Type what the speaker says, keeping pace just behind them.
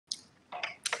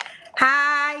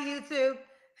Hi, YouTube.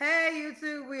 Hey,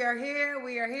 YouTube. We are here.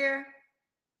 We are here.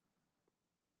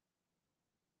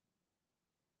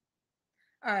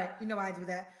 All right. You know why I do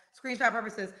that. Screenshot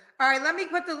purposes. All right. Let me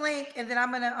put the link and then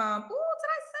I'm going to, did I send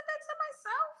that to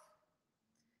myself?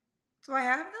 Do I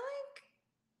have the link?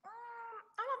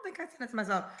 I don't think I sent it to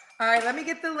myself. All right. Let me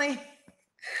get the link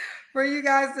for you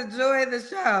guys to join the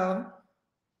show.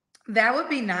 That would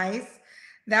be nice.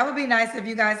 That would be nice if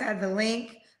you guys had the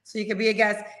link so you could be a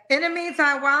guest. In the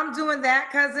meantime, while I'm doing that,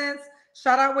 cousins,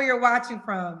 shout out where you're watching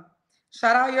from.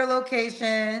 Shout out your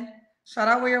location. Shout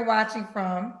out where you're watching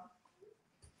from.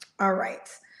 All right.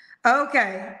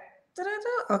 Okay.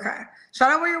 Okay.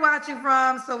 Shout out where you're watching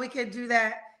from so we can do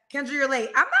that. Kendra, you're late.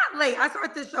 I'm not late. I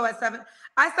start this show at 7.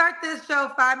 I start this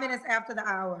show 5 minutes after the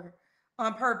hour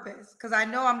on purpose because I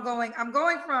know I'm going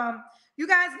from, you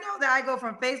guys know that I go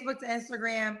from Facebook to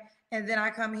Instagram and then I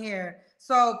come here.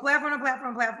 So platform to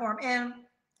platform, platform. And I'm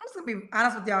just gonna be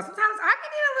honest with y'all. Sometimes I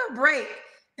can need a little break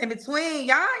in between.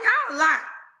 Y'all a lot.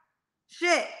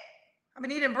 Shit. I've been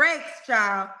needing breaks,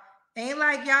 child. Ain't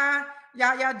like y'all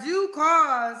do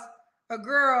cause a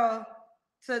girl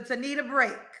to need a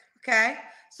break. Okay.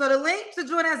 So the link to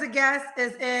join as a guest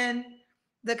is in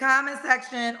the comment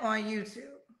section on YouTube.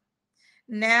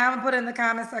 Now I'm putting in the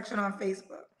comment section on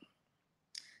Facebook.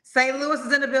 St. Louis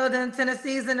is in the building,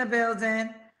 Tennessee's in the building.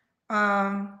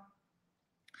 All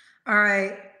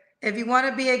right. If you want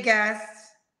to be a guest,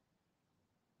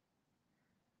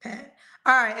 pen.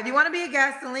 All right. If you want to be a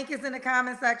guest, the link is in the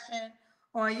comment section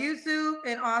on YouTube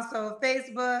and also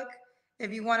Facebook.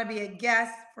 If you want to be a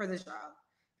guest for the show,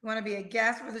 if you want to be a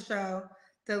guest for the show,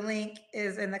 the link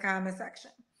is in the comment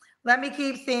section. Let me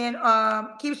keep seeing,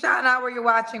 keep shouting out where you're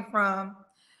watching from.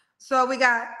 So we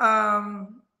got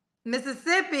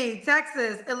Mississippi,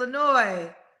 Texas, Illinois,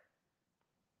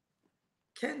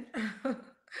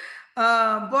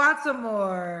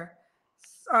 Baltimore,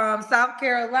 South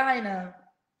Carolina,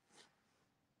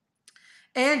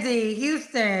 Indy,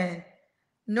 Houston,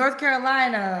 North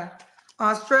Carolina,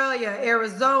 Australia,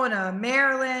 Arizona,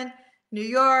 Maryland, New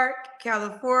York,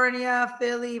 California,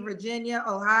 Philly, Virginia,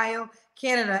 Ohio,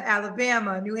 Canada,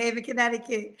 Alabama, New Haven,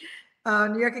 Connecticut,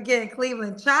 New York again,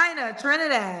 Cleveland, China,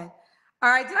 Trinidad. All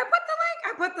right, did I put the link?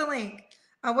 I put the link.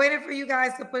 I'm waiting for you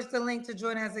guys to push the link to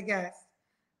join as a guest.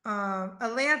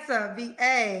 Atlanta,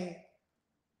 VA.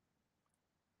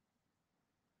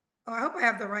 Oh, I hope I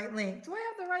have the right link. Do I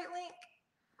have the right link?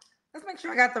 Let's make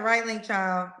sure I got the right link,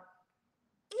 child.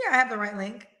 Yeah, I have the right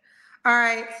link. All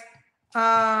right.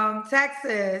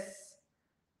 Texas,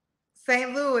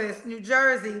 St. Louis, New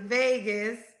Jersey,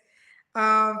 Vegas,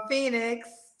 Phoenix,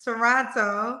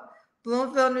 Toronto,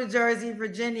 Bloomfield, New Jersey,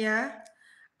 Virginia.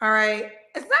 All right.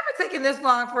 It's never taken this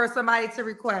long for somebody to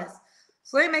request.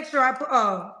 So let me make sure I put,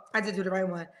 I did do the right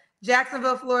one.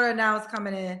 Jacksonville, Florida, now it's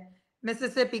coming in.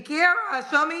 Mississippi. Kiara,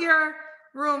 show me your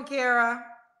room, Kiara.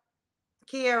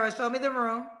 Kiara, show me the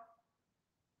room.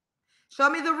 Show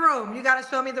me the room. You got to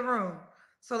show me the room.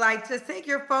 So like just take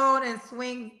your phone and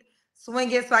swing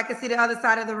it so I can see the other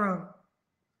side of the room.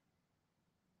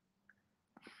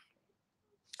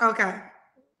 Okay.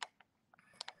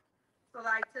 So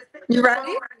like just take You your ready?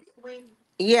 phone and swing.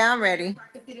 Yeah, I'm ready.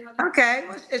 Okay.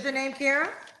 Is your name Kiara?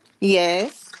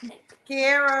 Yes.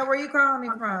 Kiara, where you calling me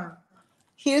from?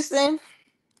 Houston?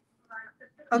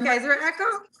 Okay, is there an echo?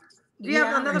 Do you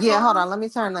have another Yeah, hold phone? on. Let me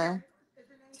turn the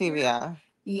TV off.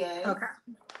 Okay.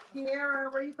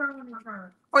 Kiara, where you calling me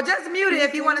from? Or just mute it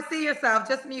if you want to see yourself.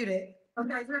 Just mute it.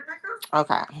 Okay, is there an echo?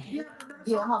 Okay.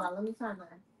 Yeah, hold on. Let me turn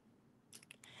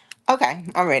the. Okay,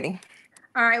 I'm ready.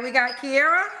 All right, we got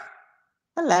Kiara.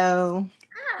 Hello.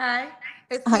 Hi.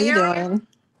 Is How you Kiara doing?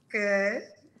 good?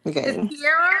 Is Good.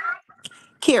 Kiara?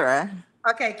 Kira.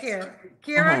 Okay, Kiara.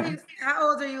 Kiara, Hmm. how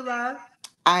old are you, love?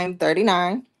 I'm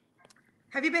 39.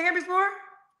 Have you been here before?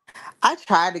 I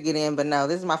tried to get in, but no,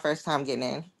 this is my first time getting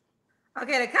in.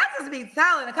 Okay, the cousins be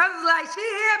telling. The cousins like, she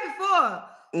here before.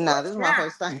 No, this What's is my that?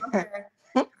 first time. Okay.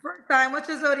 First time. What's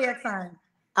your zodiac sign?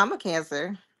 I'm a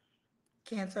Cancer.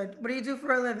 Cancer. What do you do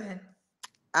for a living?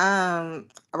 Um,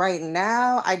 right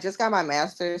now I just got my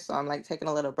master's, so I'm like taking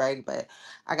a little break, but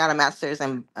I got a master's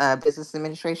in business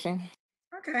administration.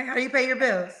 Okay. How do you pay your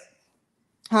bills?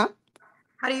 Huh?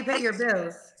 How do you pay your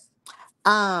bills?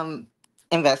 Um,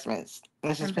 Investments.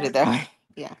 Let's just put it that Investment.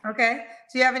 way. Yeah. Okay.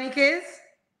 Do you have any kids?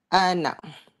 No.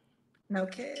 No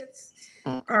kids.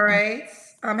 All Mm-mm. right.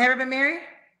 Have you ever been married?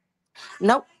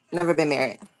 Nope. Never been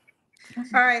married.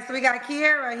 All right, so we got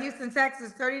Kiera, Houston,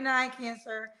 Texas, 39,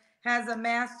 Cancer, has a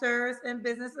master's in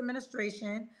business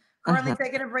administration, currently Hmm.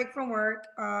 taking a break from work,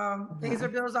 pays her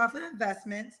Hmm. bills off of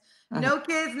investments, Hmm. no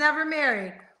kids, never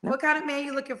married. Nope. What kind of man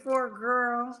you looking for,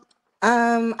 girl?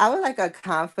 I would like a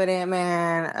confident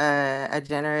man, a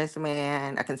generous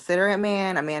man, a considerate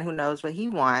man, a man who knows what he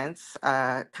wants,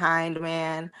 a kind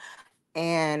man,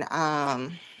 and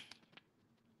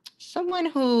someone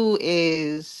who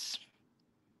is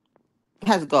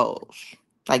has goals.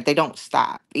 Like they don't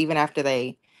stop even after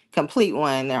they complete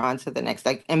one. They're on to the next.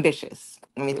 Like ambitious.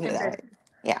 Let me do that. Ambition.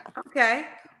 Yeah. Okay.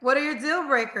 What are your deal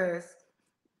breakers?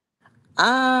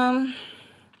 Um,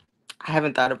 I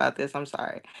haven't thought about this. I'm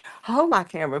sorry. Hold my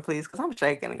camera, please, because I'm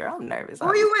shaking, girl. I'm nervous. Who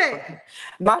are you with?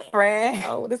 My friend.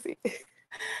 Oh, what is he?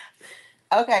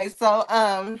 Okay, so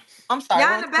I'm sorry.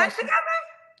 Y'all What in was the the back question? together?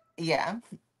 Yeah.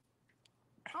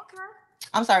 Okay.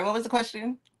 I'm sorry. What was the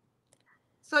question?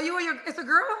 So you and your it's a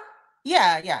girl?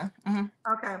 Yeah, yeah.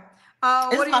 Okay.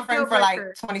 This What is are my your deal friend for like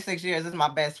breakers? 26 years. This is my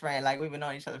best friend. Like we've been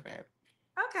knowing each other forever.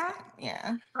 Okay.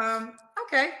 Yeah. Um,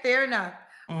 okay, fair enough.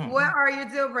 What Mhm. are your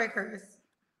deal breakers?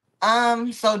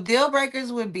 So deal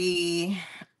breakers would be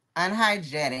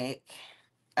unhygienic,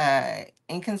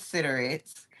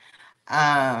 inconsiderate,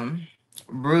 um,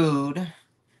 rude,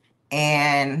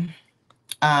 and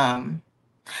um,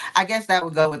 I guess that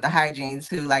would go with the hygiene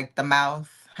too, like the mouth,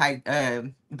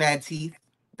 bad teeth.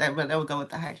 That would go with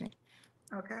the hygiene.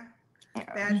 Okay.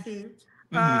 Yeah. Bad teeth.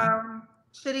 hmm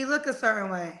Should he look a certain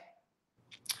way?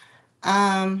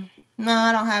 No,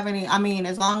 I don't have any. I mean,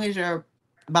 as long as you're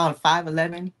about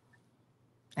 5'11"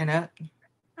 and up,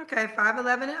 Okay,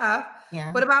 5'11" and up.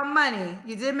 yeah. What about money?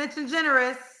 You did mention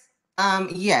generous.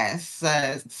 Yes.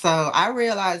 So I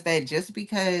realized that just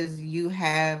because you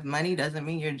have money doesn't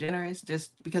mean you're generous.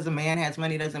 Just because a man has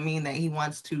money doesn't mean that he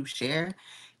wants to share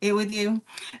it with you.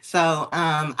 So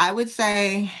I would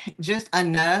say just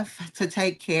enough to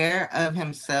take care of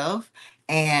himself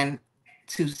and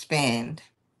to spend,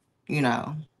 you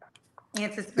know,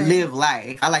 And to spend. live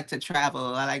life. I like to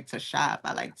travel. I like to shop.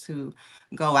 I like to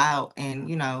go out and,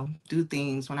 do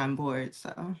things when I'm bored.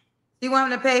 So. Do you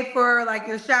want him to pay for like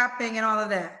your shopping and all of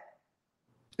that?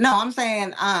 No, I'm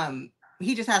saying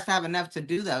he just has to have enough to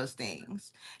do those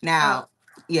things. Oh, Now,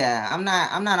 yeah, I'm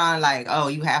not on like, oh,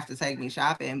 you have to take me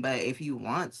shopping, but if you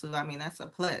want to, I mean that's a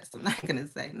plus. I'm not gonna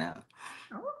say no.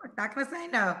 oh, I'm not gonna say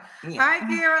no. All Yeah. right,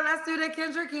 Kiara, let's do the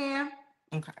Kendra Cam.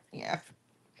 Okay. Yeah.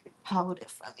 Hold it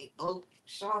for me. Oh,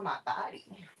 showing my body.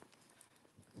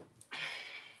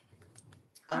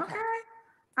 Okay. Okay.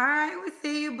 All right, we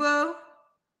see you, boo.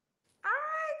 All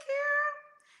right, Kiara.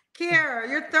 Kiara,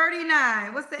 you're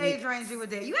 39. What's the age range you Yes. would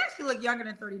date? You actually look younger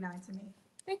than 39 to me.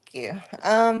 Thank you.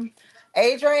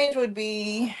 Age range would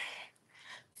be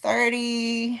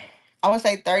 30. I would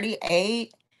say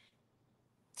 38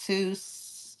 to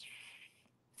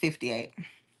 58.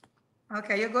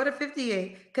 Okay, you'll go to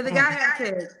 58. Because the guy have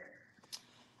kids.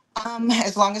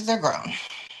 As long as they're grown.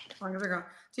 As long as they're grown.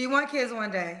 Do you want kids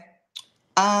one day?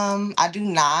 I do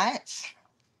not.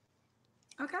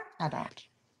 Okay. I don't.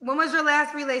 When was your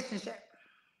last relationship?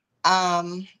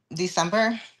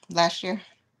 December last year.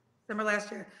 December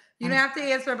last year. You don't Mhm. have to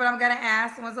answer, but I'm gonna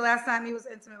ask. When's the last time you was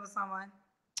intimate with someone?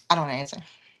 I don't answer.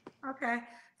 Okay.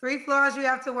 3 flaws you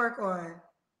have to work on.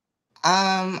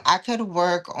 I could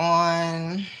work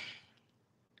on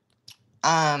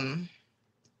um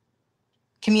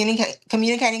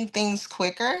communicating things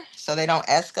quicker so they don't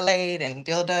escalate and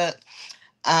build up.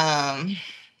 Um,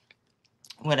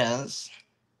 what else?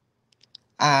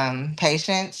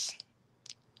 Patience.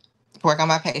 Work on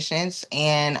my patience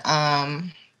and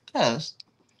what else?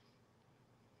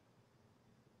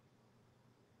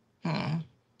 Hmm.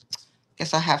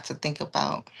 Guess I have to think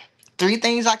about 3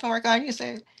 things I can work on. You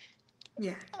said.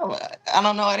 Yeah. Oh, I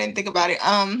don't know. I didn't think about it.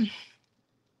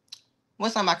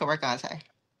 What's something I can work on? Say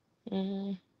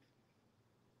Mm-hmm.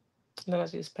 No,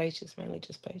 it's just patience, mainly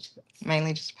just patience.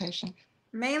 mainly just patience.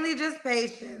 Mainly just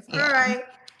patience. All Yeah. right.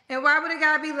 And why would a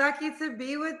guy be lucky to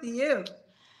be with you?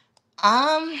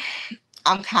 Um,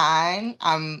 I'm kind.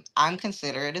 I'm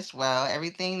considerate as well.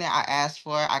 Everything that I ask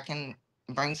for, I can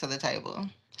bring to the table.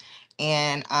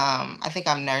 And I think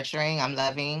I'm nurturing. I'm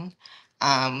loving.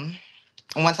 Um,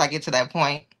 once I get to that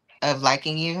point of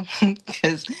liking you,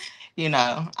 because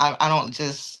I don't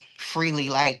just freely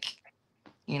like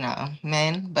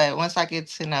men. But once I get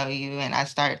to know you and I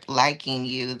start liking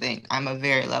you, then I'm a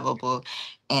very lovable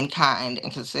and kind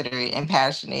and considerate and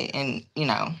passionate and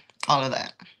all of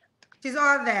that. She's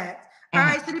all that. All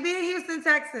right. Mhm. Should he be in Houston,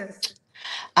 Texas?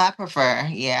 I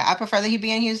prefer that he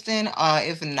be in Houston.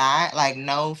 If not, like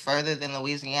no further than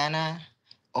Louisiana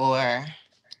or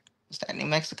is that New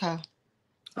Mexico?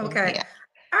 Okay. Yeah,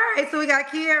 All right. So we got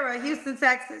Kiera, Houston,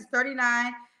 Texas,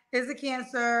 39, is a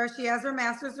Cancer. She has her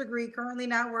master's degree, currently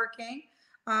not working.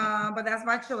 But that's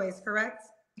by choice, correct?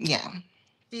 yeah.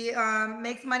 She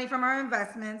makes money from her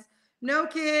investments. No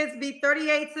kids, be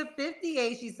 38 to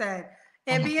 58, she said,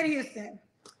 and be in Houston.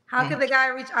 How Mhm. could the guy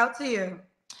reach out to you?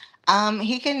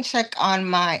 He can check on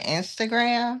my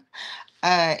Instagram.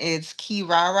 It's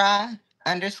Kirara_X.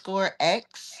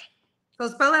 So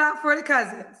spell it out for the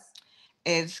cousins.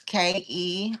 It's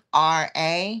KERARA_X.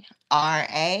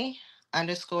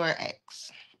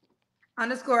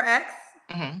 _X.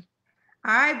 Hmm.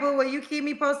 All right, boo. Will you keep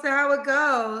me posted how it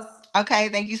goes? Okay,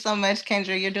 thank you so much,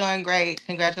 Kendra. You're doing great.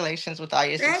 Congratulations with all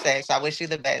your Thank, success. I wish you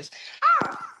the best. oh,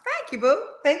 thank you, boo.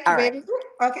 Thank you, All right. baby.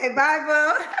 Okay, bye,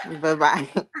 boo. Bye bye.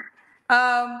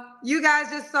 You guys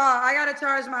just saw I gotta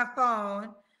charge my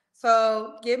phone.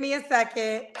 So give me a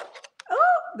second.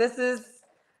 Oh, this is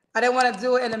I didn't want to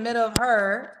do it in the middle of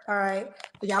her. All right.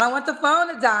 But y'all don't want the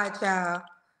phone to die, child.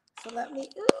 So let me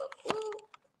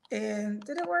and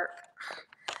did it work?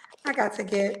 I got to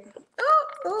get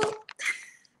ooh.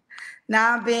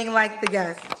 Now I'm being like the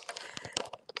guest.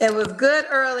 It was good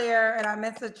earlier and I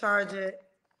meant to charge it.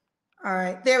 All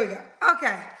right, there we go.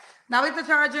 Okay, now with the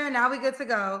charger, now we good to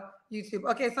go. YouTube.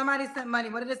 Okay, somebody sent money.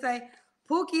 What did it say?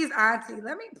 Pookie's auntie.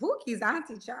 Pookie's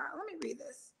auntie, child. Let me read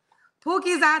this.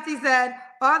 Pookie's auntie said,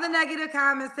 all the negative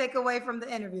comments take away from the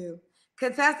interview.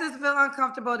 Contestants feel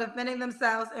uncomfortable defending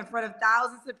themselves in front of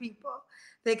thousands of people.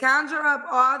 They conjure up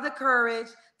all the courage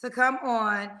to come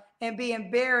on and be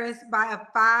embarrassed by a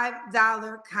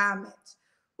 $5 comment.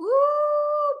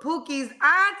 Ooh, Pookie's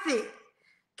auntie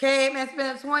came and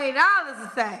spent $20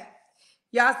 to say,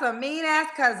 y'all some mean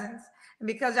ass cousins. And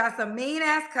because y'all some mean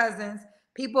ass cousins,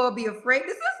 people will be afraid.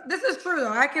 This is true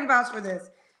though. I can vouch for this.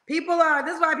 This is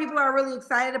why people are really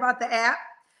excited about the app,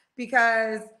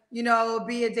 because it'll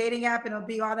be a dating app and it'll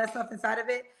be all that stuff inside of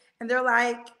it. And they're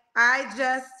like, I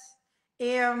just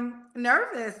am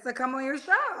nervous to come on your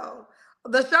show.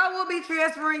 The show will be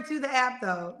transferring to the app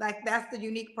though. Like that's the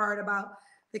unique part about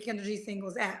the Kendra G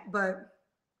Singles app. But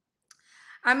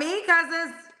I mean,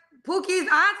 cousins, Pookie's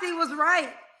auntie was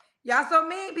right. Y'all so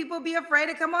mean, people be afraid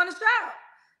to come on the show.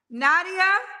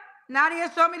 Nadia,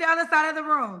 show me the other side of the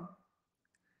room.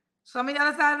 Show me the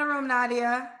other side of the room,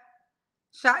 Nadia.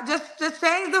 Just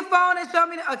change the phone and show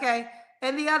me okay,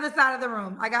 and the other side of the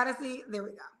room. I gotta see. There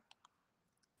we go.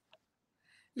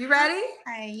 You ready?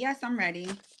 Hi, yes, I'm ready.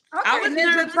 Okay, I was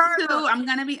Ninja nervous Turtle. too. I'm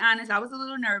gonna be honest. I was a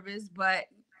little nervous, but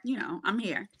I'm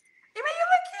here. You mean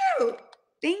you look cute.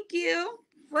 Thank you.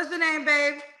 What's your name,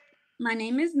 babe? My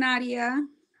name is Nadia.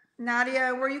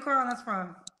 Nadia, where are you calling us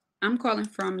from? I'm calling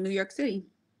from New York City.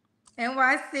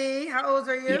 NYC. How old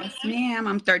are you? Yes, ma'am.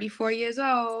 I'm 34 years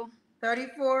old.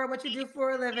 34. What you do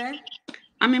for a living?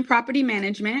 I'm in property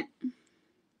management.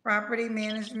 Property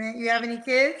management. You have any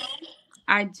kids?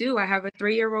 I do. I have a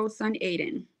 3-year-old son,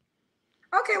 Aiden.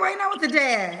 Okay, why not with the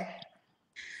dad?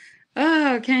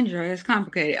 Oh, Kendra, it's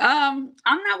complicated. I'm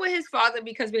not with his father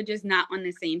because we're just not on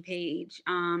the same page.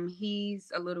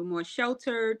 He's a little more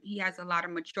sheltered. He has a lot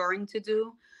of maturing to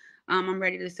do. I'm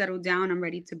ready to settle down. I'm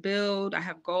ready to build. I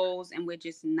have goals, and we're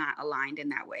just not aligned in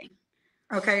that way.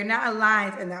 Okay, you're not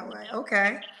aligned in that way.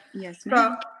 Okay. Yes,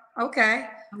 ma'am. So, okay.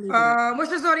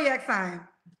 What's your zodiac sign?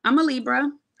 I'm a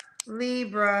Libra.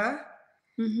 Libra.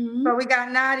 Mm-hmm. So we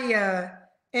got Nadia,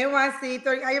 NYC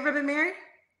 30. Have you ever been married?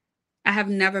 I have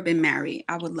never been married.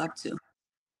 I would love to.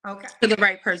 Okay. To the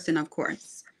right person, of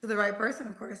course. To the right person,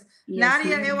 of course. Yes,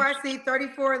 Nadia, ma'am. NYC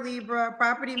 34, Libra,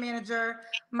 property manager,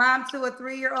 mom to a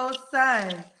 3-year-old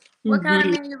son. What kind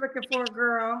of man you looking for,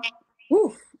 girl?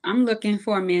 Oof. I'm looking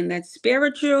for a man that's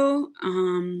spiritual,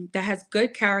 that has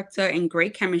good character and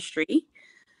great chemistry.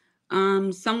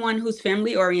 Someone who's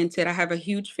family oriented. I have a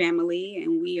huge family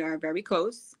and we are very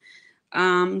close.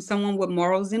 Someone with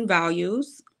morals and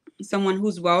values. Someone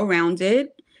who's well-rounded.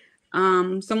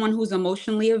 Someone who's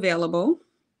emotionally available.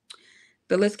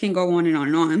 The list can go on and on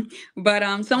and on. But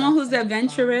someone who's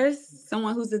adventurous,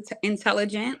 someone who's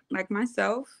intelligent like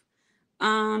myself,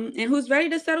 and who's ready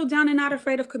to settle down and not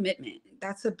afraid of commitment.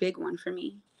 That's a big one for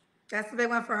me. That's a big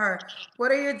one for her.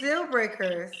 What are your deal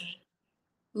breakers?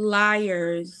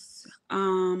 Liars,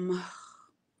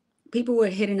 people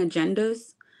with hidden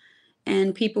agendas,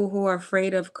 and people who are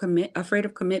afraid of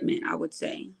commitment. I would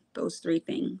say those 3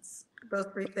 things. Those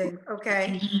 3 things.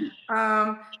 Okay.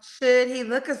 Should he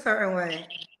look a certain way?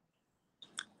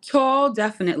 Tall,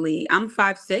 definitely. I'm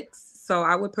 5'6", so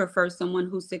I would prefer someone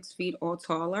who's 6 feet or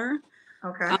taller.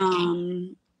 Okay.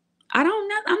 I don't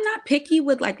know. I'm not picky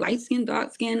with like light skin,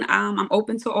 dark skin. I'm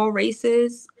open to all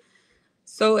races.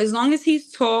 So as long as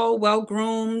he's tall, well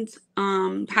groomed,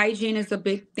 hygiene is a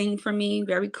big thing for me.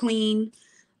 Very clean.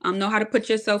 Know how to put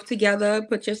yourself together,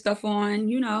 put your stuff on.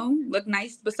 Look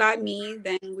nice beside me.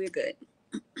 Then we're good.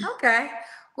 Okay.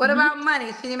 What about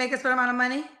money? Should he make a certain amount of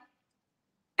money?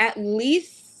 At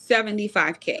least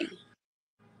 75K.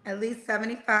 At least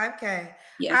 75K.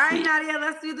 Yes, All right, ma'am. Nadia,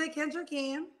 let's do the Kendra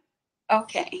Cam.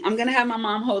 Okay, I'm gonna have my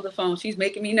mom hold the phone. She's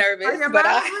making me Oh, nervous, your but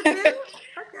mom is with you?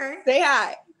 Okay. say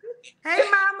hi. Hey,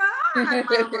 mama. Hi,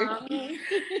 mama.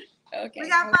 Okay. We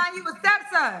got to find you a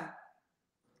stepson.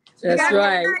 We That's got to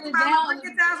right. next, mama. Bring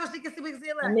it down so she can see we can see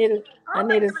it. I Like, need a, oh, I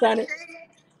need a give it son. a shake.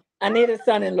 I need a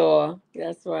son-in-law.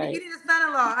 That's right. You need a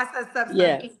son-in-law. I said stepson.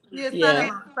 Yes. You need a Yeah.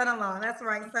 son-in-law. Son-in-law. That's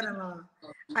right, son-in-law.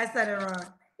 I said it wrong.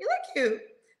 You look cute.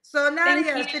 So Thank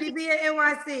Nadia, you. should he be at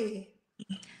NYC?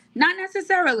 Not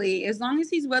necessarily. As long as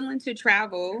he's willing to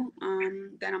travel,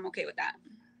 then I'm okay with that.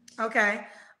 Okay.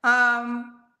 Oh,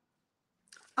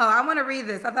 I want to read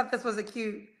this. I thought this was a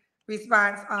cute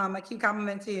response, a cute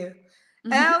compliment to you.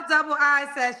 LII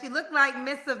says she looked like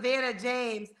Miss Savannah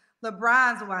James,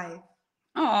 LeBron's wife.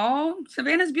 Oh,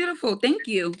 Savannah's beautiful. Thank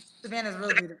you. Savannah's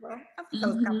real beautiful. I thought that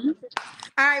was compliment.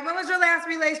 All right, when was your last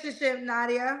relationship,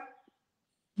 Nadia?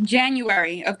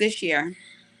 January of this year.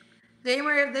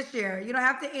 January of this year. You don't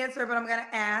have to answer, but I'm gonna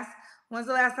ask. When's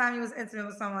the last time you was intimate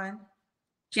with someone?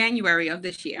 January of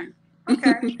this year.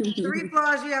 Okay. 3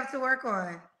 flaws you have to work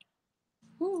on.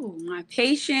 Ooh, my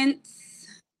patience,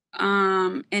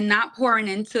 and not pouring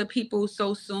into people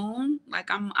so soon. Like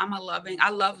I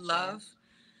love love.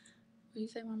 What do you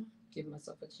say, Mama? Give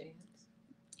myself a chance.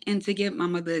 And to give, my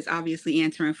mother is obviously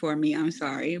answering for me. I'm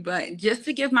sorry, but just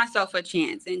to give myself a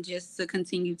chance and just to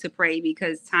continue to pray,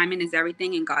 because timing is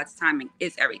everything and God's timing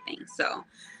is everything. So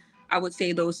I would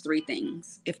say those 3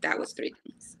 things, if that was 3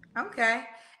 things. Okay.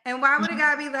 And why would a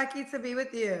guy be lucky to be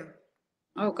with you?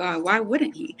 Oh God, why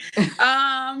wouldn't he?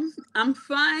 I'm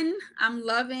fun. I'm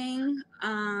loving.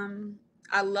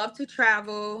 I love to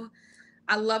travel.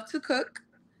 I love to cook.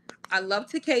 I love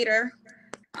to cater.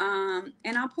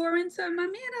 And I pour into my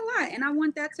man a lot, and I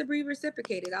want that to be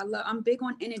reciprocated. I'm big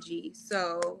on energy,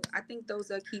 so I think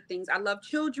those are key things. I love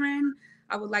children.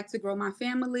 I would like to grow my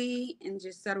family and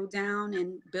just settle down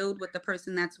and build with the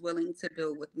person that's willing to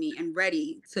build with me and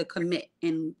ready to commit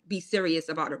and be serious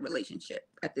about a relationship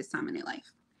at this time in their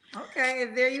life. Okay,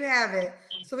 and there you have it.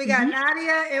 So we got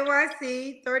Nadia,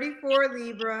 NYC, 34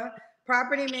 Libra,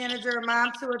 property manager,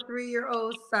 mom to a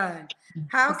 3-year-old son.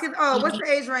 What's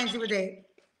the age range you would date?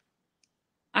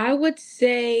 I would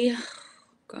say,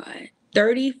 God,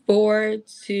 34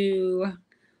 to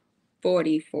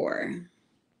 44.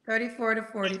 34 to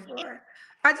 44.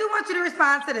 I do want you to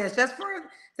respond to this, just for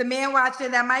the man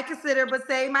watching that might consider, but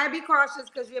say might be cautious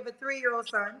because you have a 3-year-old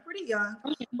son, pretty young.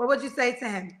 What would you say to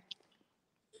him?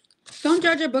 Don't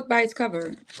judge a book by its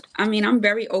cover. I mean, I'm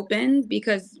very open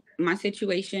because my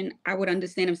situation, I would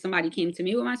understand if somebody came to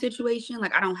me with my situation.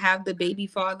 Like, I don't have the baby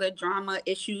father drama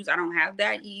issues. I don't have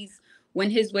that. He's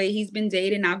went his way. He's been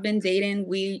dating. I've been dating.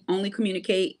 We only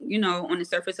communicate, on the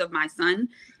surface of my son,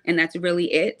 and that's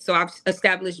really it. So I've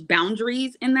established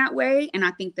boundaries in that way. And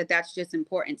I think that that's just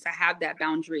important to have that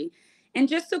boundary and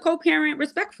just to co-parent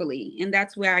respectfully. And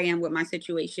that's where I am with my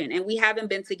situation. And we haven't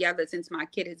been together since my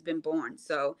kid has been born.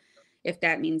 So if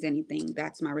that means anything,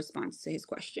 that's my response to his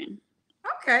question.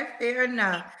 Okay, fair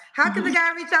enough. How can the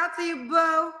guy reach out to you,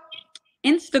 boo?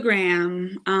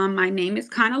 Instagram. My name is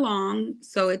kind of long,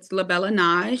 so it's Labella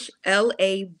Naj,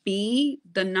 LAB,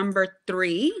 the number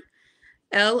 3,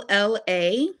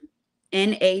 LLANADJ.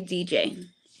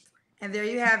 And there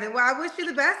you have it. Well, I wish you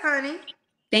the best, honey.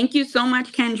 Thank you so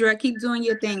much, Kendra. Keep doing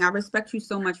your thing. I respect you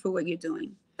so much for what you're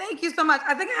doing. Thank you so much.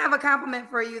 I think I have a compliment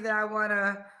for you that I want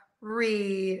to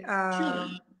read.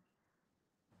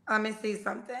 Let me see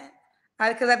something.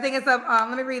 Because I think it's up.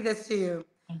 Let me read this to you.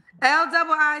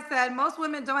 LII said, most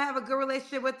women don't have a good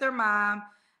relationship with their mom.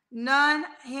 No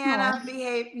henna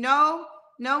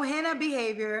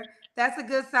behavior. That's a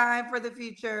good sign for the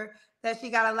future that she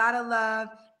got a lot of love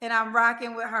and I'm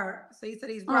rocking with her. So he said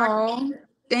he's rocking with her.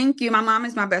 Thank you. My mom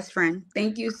is my best friend.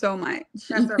 Thank you so much.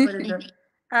 That's so pretty good.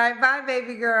 All right, bye,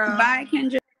 baby girl. Bye,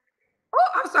 Kendra. Oh,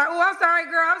 I'm sorry. Oh, I'm sorry,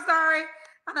 girl. I'm sorry.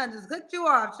 I done just clicked you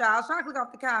off, child. I was trying to click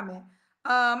off the comment.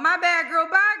 My bad, girl.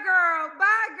 Bye, girl.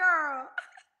 Bye, girl.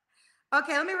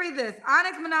 Okay, let me read this.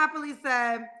 Onyx Monopoly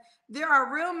said, there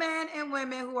are real men and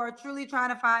women who are truly trying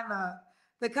to find love.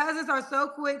 The cousins are so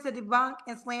quick to debunk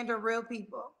and slander real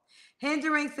people,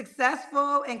 hindering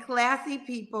successful and classy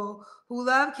people who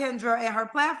love Kendra and her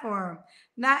platform.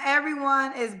 Not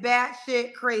everyone is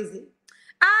batshit crazy.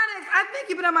 Onyx, I think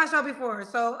you've been on my show before.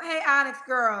 So, hey, Onyx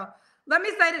girl, let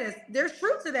me say this. There's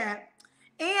truth to that.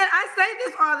 And I say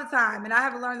this all the time, and I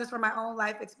have learned this from my own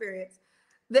life experience.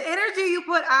 The energy you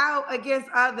put out against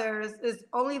others is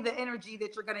only the energy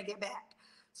that you're going to get back.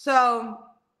 So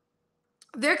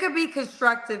there could be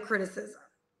constructive criticism.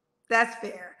 That's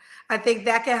fair. I think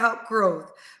that can help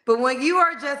growth. But when you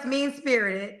are just mean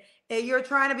spirited and you're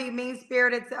trying to be mean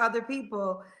spirited to other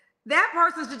people, that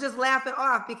person should just laugh it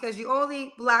off because you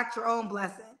only blocked your own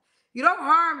blessing. You don't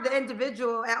harm the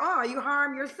individual at all, you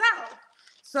harm yourself.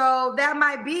 So that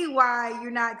might be why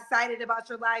you're not excited about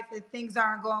your life and things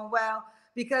aren't going well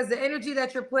because the energy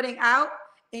that you're putting out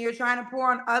and you're trying to pour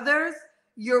on others,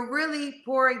 you're really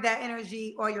pouring that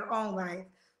energy on your own life.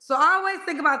 So always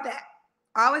think about that.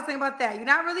 Always think about that. You're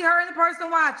not really hurting the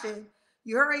person watching,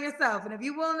 you're hurting yourself. And if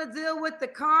you're willing to deal with the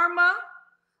karma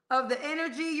of the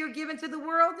energy you're giving to the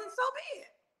world, then so be it.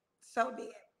 So be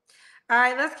it. All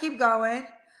right, let's keep going.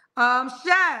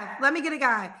 Chef, let me get a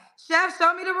guy. Chef,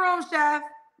 show me the room, Chef.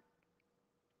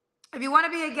 If you want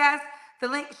to be a guest, the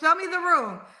link, show me the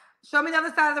room. Show me the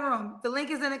other side of the room. The link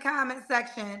is in the comment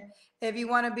section if you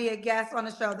want to be a guest on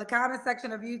the show. The comment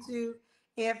section of YouTube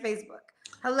and Facebook.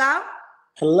 Hello?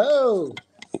 Hello.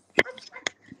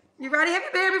 You ready? Have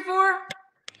you been here before?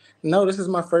 No, this is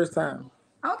my first time.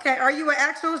 Okay. Are you an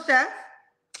actual chef?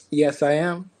 Yes, I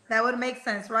am. That would make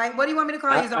sense, right? What do you want me to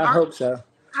call you? I hope so.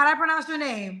 How do I pronounce your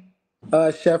name?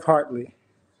 Chef Hartley.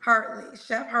 Hartley.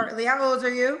 Chef Hartley. How old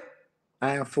are you?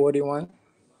 I am 41.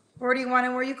 41.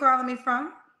 And where are you calling me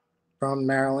from? From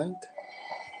Maryland.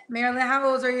 Maryland. How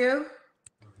old are you?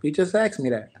 You just asked me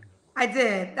that. I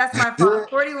did. That's my fault.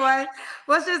 41.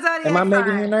 What's your zodiac Am I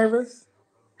making you sign? nervous?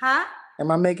 Huh? Am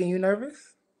I making you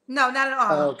nervous? No, not at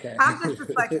all. Okay. I'm just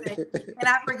dyslexic and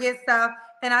I forget stuff.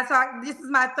 And I talk, this is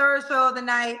my third show of the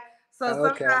night. So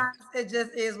Okay. sometimes it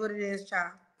just is what it is,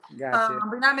 child. Gotcha.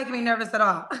 But not making me nervous at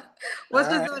all. What's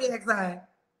All your right. zodiac sign?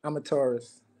 I'm a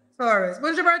Taurus. Taurus.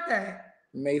 When's your birthday?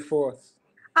 May 4th.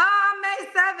 May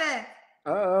 7th.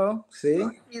 Uh-oh. See?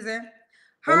 Season.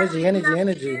 Energy, Hartley, energy, you have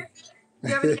energy. kids? You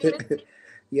have any kids?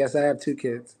 Yes, I have 2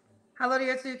 kids. How old are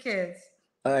your 2 kids?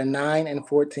 9 and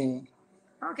 14.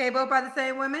 Okay, both by the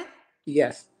same women?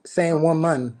 Yes. Same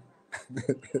woman.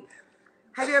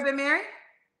 Have you ever been married?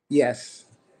 Yes.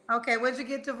 Okay, when'd you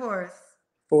get divorced?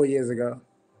 4 years ago.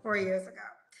 4 years ago.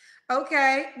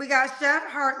 Okay, we got Chef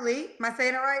Hartley. Am I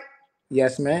saying it right?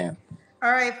 Yes, ma'am.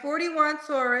 All right, 41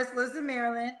 Taurus, lives in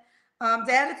Maryland.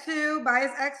 Dad of 2 by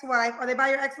his ex-wife. Are they by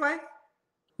your ex-wife?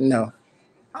 No.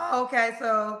 Oh, okay,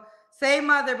 so same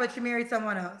mother, but you married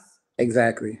someone else.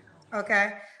 Exactly.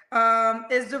 Okay.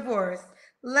 Is divorced.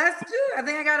 Let's do it. I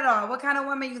think I got it all. What kind of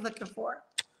woman are you looking for?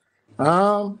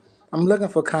 I'm looking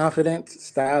for confident,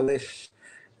 stylish,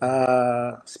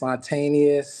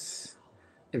 spontaneous,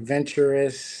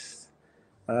 adventurous,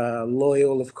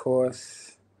 loyal, of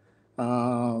course,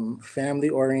 family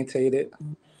orientated,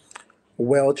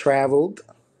 well traveled.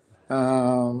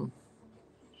 Wow,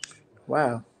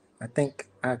 I think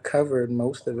I covered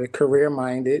most of it. Career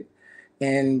minded,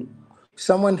 and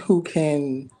someone who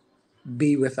can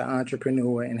be with an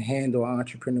entrepreneur and handle an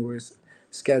entrepreneur's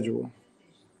schedule,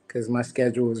 because my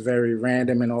schedule is very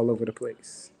random and all over the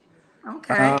place.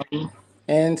 Okay.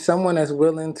 And someone that's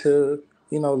willing to,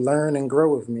 learn and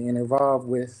grow with me and evolve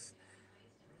with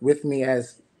me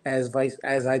as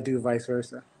I do vice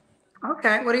versa.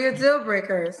 Okay. What are your deal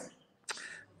breakers?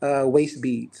 Waist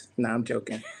beads. No, I'm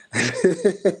joking.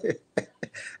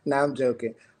 No, I'm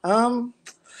joking.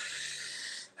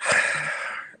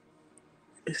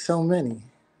 It's so many.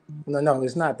 No,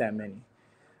 it's not that many.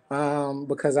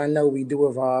 Because I know we do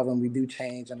evolve and we do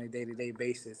change on a day-to-day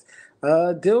basis.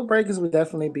 Deal breakers would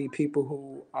definitely be people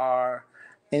who are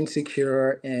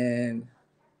insecure and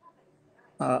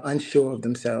unsure of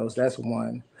themselves. That's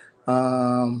one.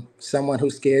 Someone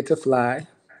who's scared to fly.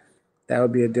 That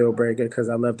would be a deal breaker because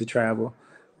I love to travel.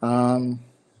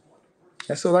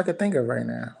 That's all I could think of right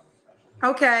now.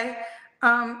 Okay.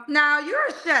 Now you're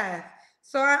a chef,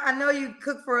 so I know you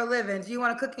cook for a living. Do you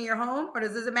want to cook in your home, or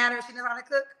does it matter if she knows how to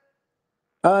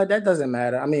cook? That doesn't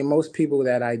matter. I mean, most people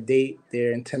that I date,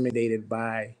 they're intimidated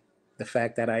by the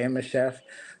fact that I am a chef.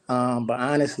 But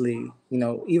honestly,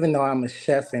 even though I'm a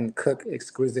chef and cook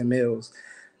exquisite meals,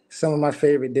 some of my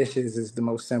favorite dishes is the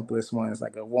most simplest ones,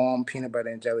 like a warm peanut butter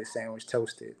and jelly sandwich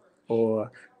toasted,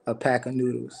 or a pack of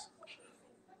noodles.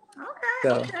 Okay.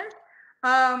 So, Okay.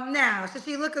 Now should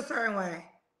she look a certain way?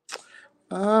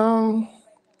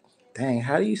 dang,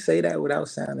 how do you say that without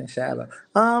sounding shallow?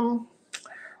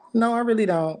 No, I really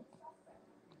don't.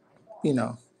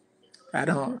 I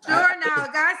don't. Sure. Now,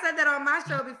 a guy said that on my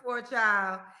show before,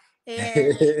 child,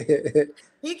 and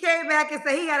he came back and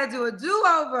said he had to do a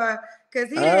do-over because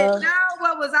he didn't know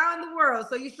what was out in the world.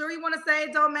 So you sure you want to say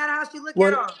it don't matter how she look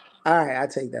at all? All right, I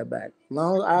take that back.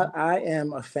 No, I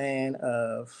am a fan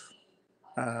of.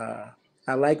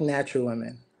 I like natural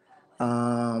women.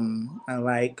 I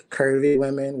like curvy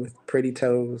women with pretty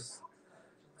toes.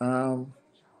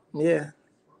 Yeah.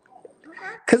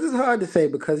 Okay. Because it's hard to say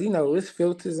because, it's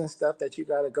filters and stuff that you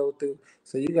got to go through.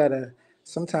 So you got to,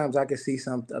 sometimes I can see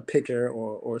a picture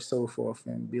or so forth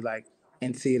and be like,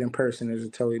 and see it in person as a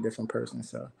totally different person.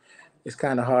 So it's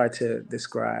kind of hard to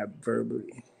describe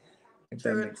verbally, if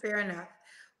that True, makes fair enough.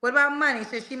 What about money?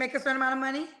 Should she make a certain amount of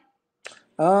money?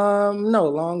 No,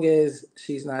 long as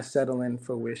she's not settling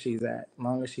for where she's at,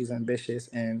 long as she's ambitious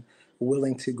and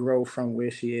willing to grow from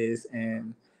where she is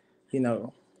and, you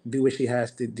know, do what she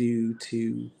has to do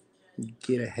to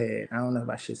get ahead. I don't know if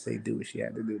I should say do what she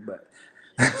had to do, but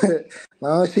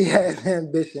long as she has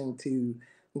ambition to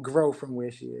grow from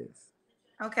where she is.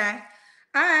 Okay.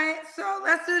 All right. So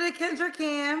let's do the Kendra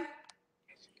Cam.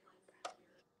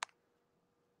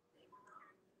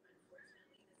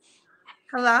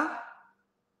 Hello?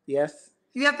 Yes?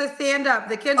 You have to stand up.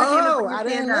 The Kendra Cam is Oh, when you I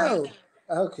stand didn't up. know.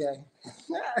 Okay.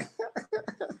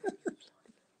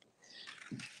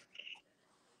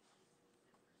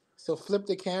 So flip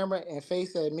the camera and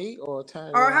face at me or turn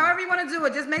it Or around? however you want to do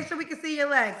it. Just make sure we can see your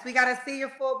legs. We got to see your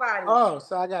full body. Oh,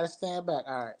 so I got to stand back.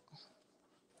 All right.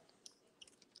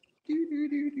 Do, do,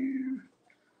 do, do.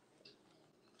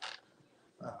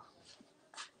 Oh.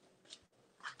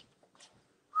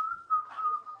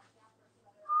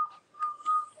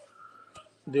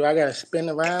 Do I got to spin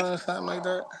around or something like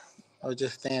that? Or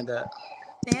just stand up?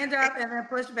 Stand up and then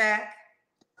push back.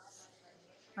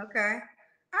 Okay.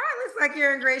 All right. Looks like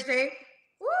you're in great shape.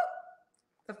 Woo!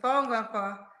 The phone going to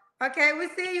fall. Okay. We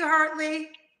see you, Hartley.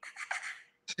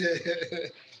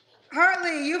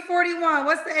 Hartley, you 41.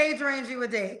 What's the age range you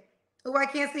would date? Oh, I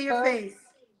can't see your face.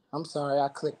 I'm sorry, I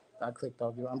clicked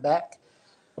off you. I'm back.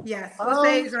 Yes. What's the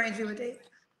age range you would date?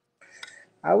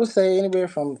 I would say anywhere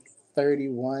from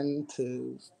 31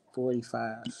 to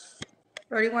 45.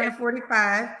 31 to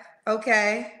 45.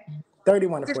 Okay.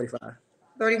 31 to 45.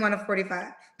 31 to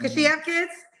 45. Could she have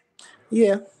kids?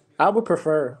 Yeah, I would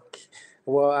prefer.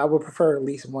 Well, I would prefer at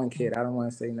least one kid. I don't want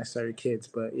to say necessarily kids,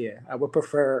 but yeah, I would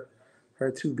prefer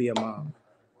her to be a mom.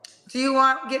 Would you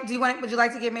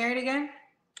like to get married again?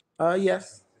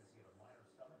 Yes.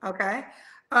 Okay.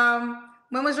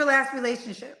 When was your last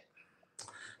relationship?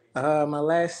 My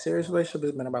last serious relationship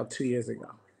has been about 2 years ago.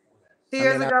 2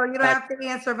 years ago. You don't have to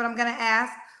answer, but I'm gonna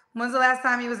ask. When's the last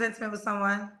time you was intimate with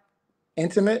someone?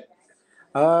 Intimate?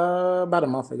 About a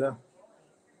month ago.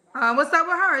 What's up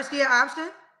with her? Is she an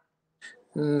option?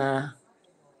 Nah.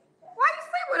 Why you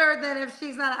sleep with her then if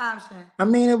she's not an option? I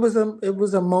mean, it was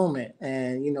a moment,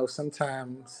 and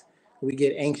sometimes we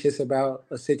get anxious about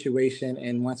a situation,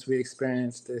 and once we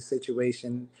experience the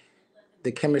situation,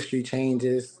 the chemistry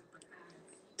changes.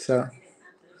 So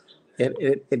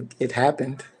it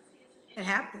happened. It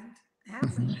happened. It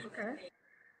happened. Okay.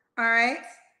 All right.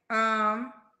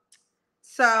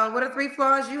 So what are 3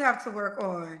 flaws you have to work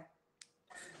on?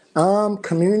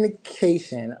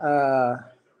 Communication.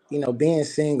 Being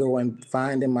single and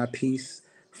finding my peace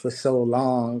for so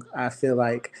long, I feel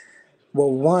like,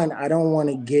 well, one, I don't want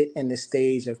to get in the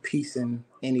stage of piecing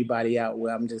anybody out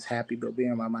where I'm just happy but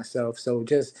being by myself. So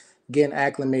just getting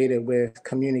acclimated with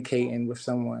communicating with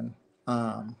someone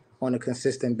on a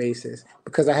consistent basis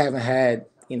because I haven't had,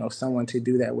 someone to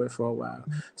do that with for a while.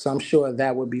 So I'm sure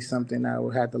that would be something I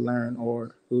would have to learn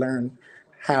or learn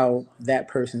how that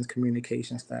person's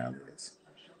communication style is.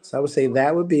 So I would say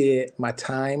that would be it. My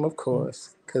time, of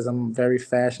course, because I'm very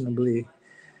fashionably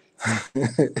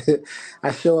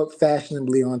I show up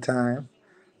fashionably on time.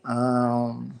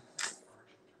 Um,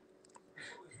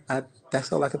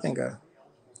 that's all I could think of.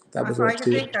 That That's was all I what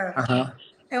can two. think of. Uh-huh.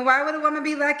 And why would a woman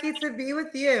be lucky to be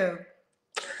with you?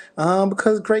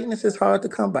 Because greatness is hard to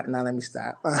come by. Now let me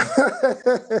stop. No,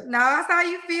 that's how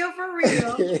you feel for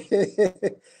real.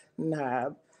 Nah,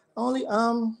 only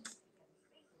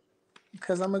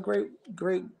because I'm a great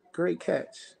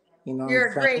catch.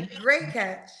 You're I'm a fun. great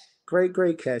catch.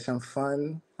 Great catch. I'm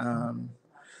fun,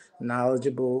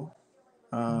 knowledgeable,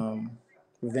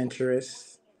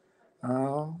 adventurous.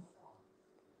 Um,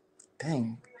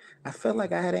 Dang, I felt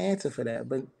like I had an answer for that,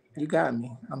 but you got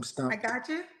me. I'm I stumped. got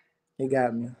you. You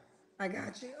got me. I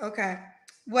got you. Okay.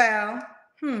 Well,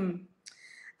 All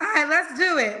right, let's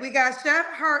do it. We got Chef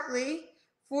Hartley,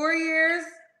 4 years,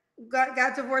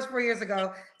 got divorced 4 years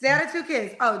ago. Dad of 2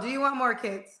 kids. Oh, do you want more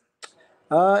kids?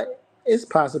 Uh, it's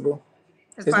possible.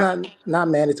 It's It's possible. not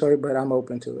mandatory, but I'm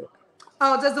open to it.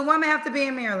 Oh, does the woman have to be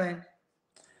in Maryland?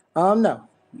 No,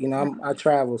 I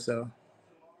travel, so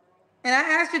And I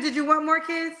asked you, did you want more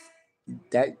kids?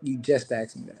 that you just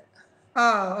asked me that.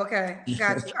 Oh, okay.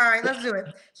 Got you. All right, let's do it.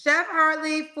 Chef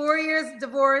Hartley, 4 years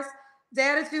divorced,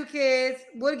 dad of 2 kids,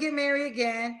 would get married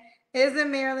again, is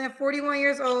in Maryland, 41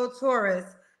 years old, Taurus.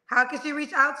 How can she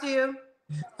reach out to you?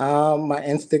 My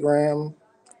Instagram,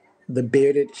 the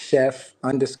bearded chef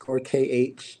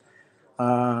 _KH,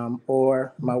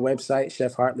 or my website,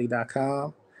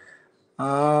 chefhartley.com.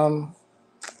 Um,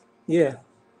 yeah,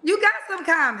 You got some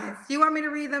comments. You want me to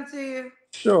read them to you?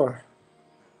 sure.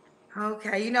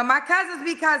 Okay. You know, my cousins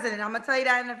be cousin. I'm going to tell you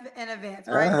that in advance,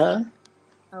 right? Uh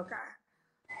Okay.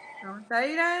 I'm going to tell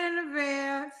you that in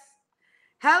advance.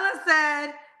 Hella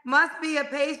said, must be a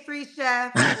pastry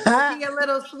chef. Is huh. he a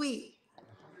little sweet?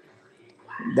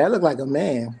 That looked like a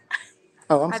man.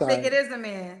 Oh, I'm I think it sorry. is a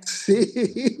man.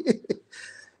 See,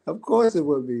 of course it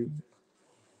would be.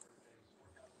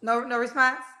 No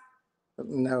response?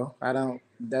 No, I don't.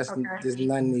 Okay. There's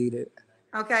none needed.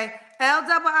 Okay.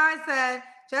 LII said,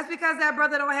 just because that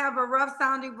brother don't have a rough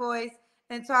sounding voice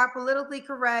and talk politically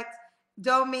correct,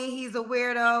 don't mean he's a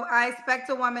weirdo. I expect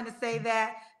a woman to say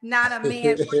that, not a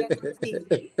man bringing the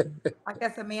tea. I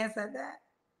guess a man said that.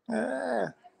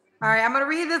 Ah, All right, I'm gonna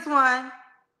read this one.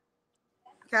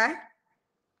 Okay.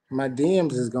 my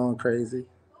DMs is going crazy.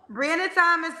 Brandon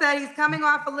Thomas said he's coming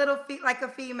off a little like a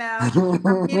female.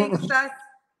 I'm getting sus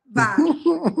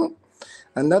vibes.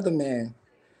 Another man.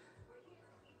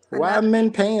 Why are Another.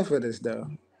 men paying for this though?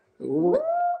 Ooh, What?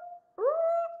 ooh,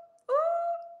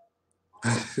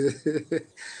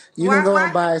 You can go Why?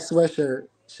 and buy a sweatshirt,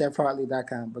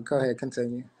 chefhartley.com, but go ahead,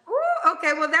 continue. Ooh,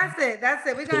 okay, well that's it. That's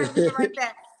it. We're gonna leave it right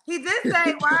there. He did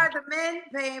say, "Why are the men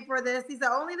paying for this?" He said,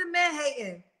 "Only the men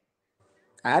hating."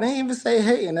 I didn't even say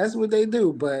hating, that's what they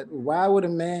do, but why would a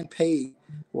man pay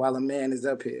while a man is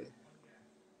up here?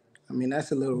 I mean,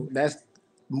 that's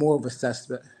more of a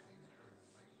suspect,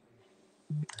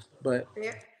 but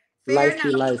Fair life be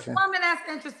enough. life. Woman that's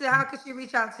interested, how could she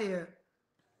reach out to you?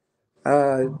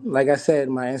 Like I said,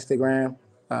 my Instagram,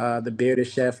 the bearded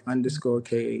chef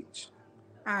 _KH.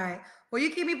 All right. Well, you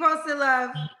keep me posted,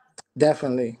 love.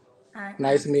 Definitely. All right.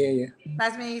 Nice meeting you.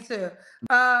 Nice meeting you too.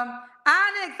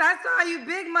 Onyx, I saw you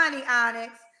big money,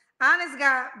 Onyx. Onyx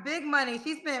got big money.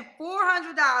 She spent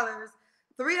 $400,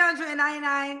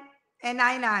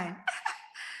 $399.99.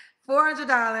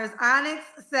 $400. Onyx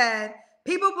said,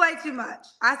 people play too much.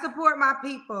 I support my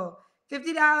people.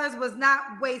 $50 was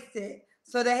not wasted.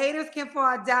 So the haters can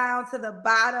fall down to the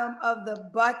bottom of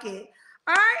the bucket.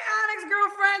 All right, Onyx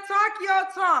girlfriend, talk your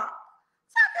talk.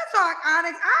 Talk your talk,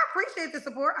 Onyx. I appreciate the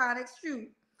support, Onyx. Shoot.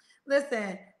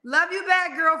 Listen, love you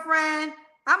back, girlfriend.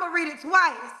 I'm gonna read it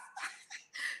twice.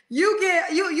 You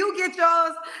get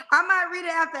yours. I might read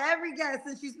it after every guest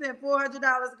since you spent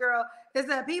 $400, girl. It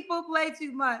said people play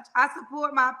too much. I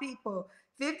support my people.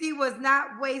 50 was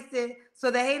not wasted,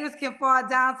 so the haters can fall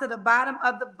down to the bottom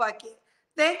of the bucket.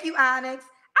 Thank you, Onyx.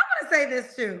 I want to say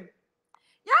this too.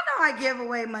 Y'all know I give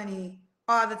away money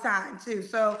all the time too.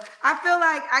 So I feel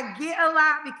like I get a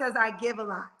lot because I give a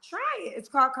lot. Try it. It's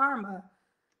called karma.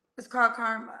 It's called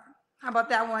karma. How about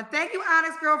that one? Thank you,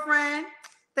 Honest Girlfriend.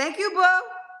 Thank you, Boo.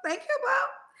 Thank you, Boo.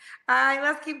 All right,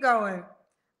 let's keep going.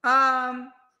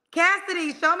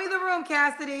 Cassidy, show me the room,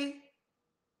 Cassidy.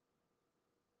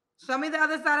 Show me the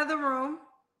other side of the room.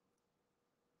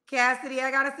 Cassidy, I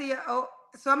gotta see you. Oh,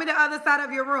 show me the other side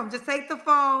of your room. Just take the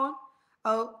phone.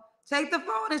 Oh, take the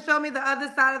phone and show me the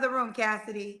other side of the room,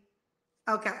 Cassidy.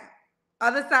 Okay.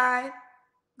 Other side.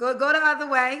 Go the other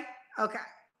way. Okay.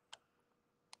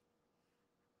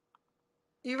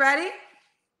 You ready?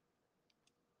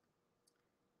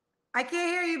 I can't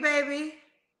hear you, baby.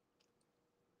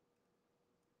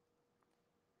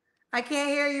 I can't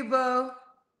hear you, boo.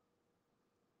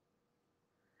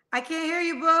 I can't hear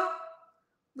you, boo.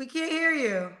 We can't hear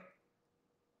you.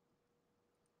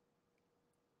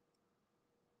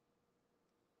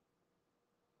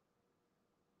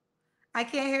 I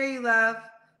can't hear you, love.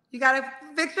 You gotta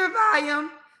fix your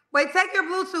volume. Wait, take your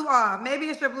Bluetooth off. Maybe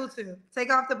it's your Bluetooth.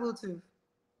 Take off the Bluetooth.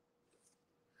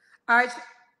 All right,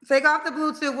 take off the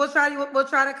Bluetooth. We'll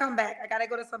try to come back. I gotta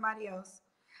go to somebody else.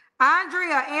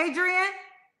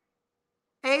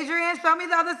 Adrian, show me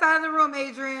the other side of the room,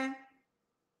 Adrian.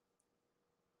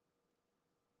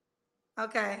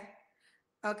 Okay,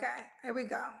 here we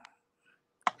go.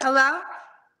 Hello?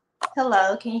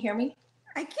 Hello, can you hear me?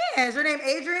 I can't. Is your name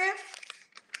Adrian?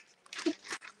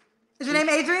 Is your name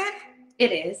Adrian?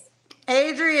 It is.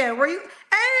 Adrian, were you?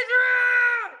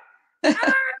 Adrian!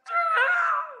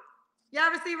 You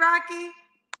ever see Rocky?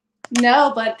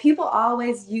 No, but people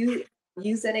always use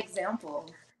that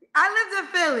example. I lived in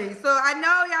Philly, so I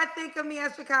know y'all think of me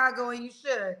as Chicago, and you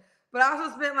should. But I also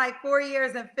spent like 4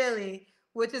 years in Philly,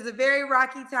 which is a very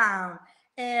rocky town.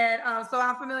 And so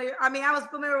I'm familiar. I mean, I was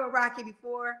familiar with Rocky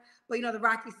before, but you know, the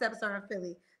Rocky steps are in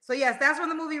Philly. So yes, that's from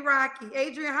the movie Rocky.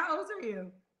 Adrian, how old are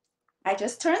you? I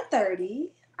just turned 30.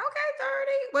 Okay,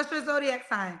 30. What's your zodiac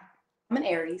sign? I'm an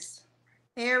Aries.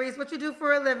 Aries. What you do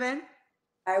for a living?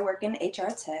 I work in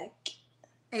HR tech.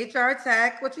 HR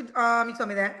tech. What you told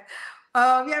me that.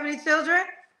 You have any children?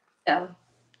 So,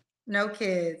 No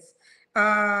kids.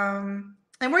 And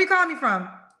where you calling me from?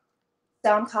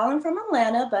 so I'm calling from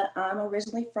Atlanta, but I'm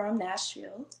originally from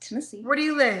Nashville, Tennessee. Where do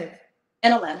you live?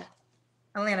 In Atlanta.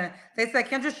 Atlanta. They said,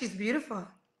 Kendra, she's beautiful.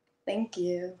 Thank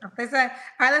you. They said,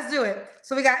 all right, let's do it.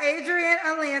 So we got Adrian,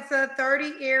 Atlanta,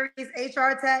 30, Aries,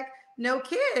 HR tech, no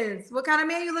kids. What kind of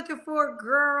man you looking for,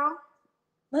 girl?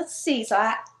 Let's see. So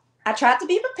I tried to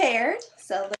be prepared.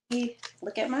 So let me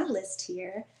look at my list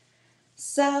here.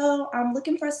 So I'm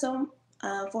looking for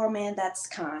for a man that's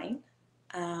kind,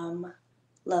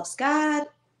 loves God,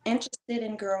 interested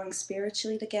in growing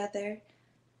spiritually together,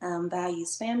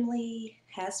 values family,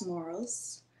 has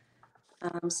morals,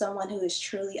 someone who is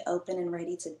truly open and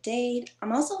ready to date.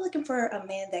 I'm also looking for a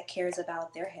man that cares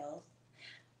about their health,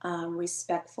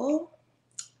 respectful,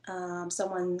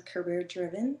 someone career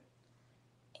driven,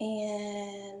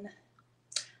 and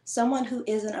someone who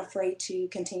isn't afraid to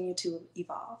continue to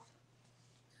evolve.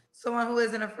 Someone who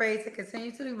isn't afraid to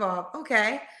continue to evolve.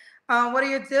 Okay. What are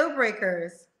your deal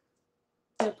breakers?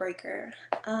 Deal breaker.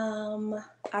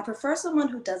 I prefer someone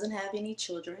who doesn't have any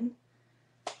children.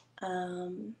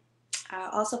 I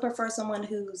also prefer someone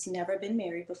who's never been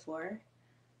married before.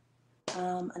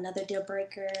 Another deal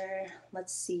breaker,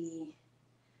 let's see.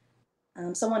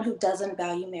 Someone who doesn't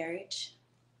value marriage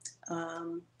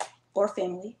or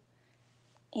family.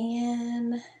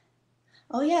 And,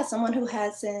 oh yeah, someone who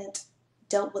hasn't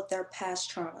dealt with their past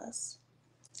traumas.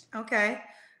 Okay.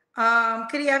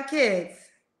 Could he have kids?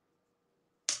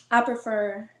 I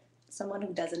prefer someone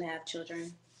who doesn't have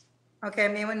children. Okay,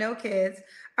 man with no kids.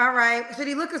 All right. Should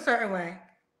he look a certain way?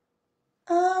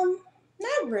 Not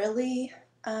really.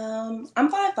 I'm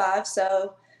 5'5",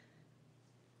 so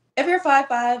if you're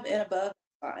 5'5" and above,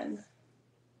 fine.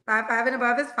 5'5" and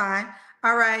above is fine.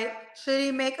 All right. Should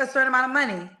he make a certain amount of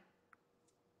money?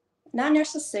 Not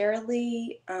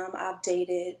necessarily. I've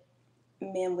dated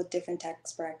men with different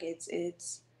tax brackets.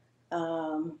 It's as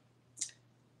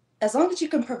long as you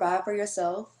can provide for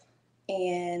yourself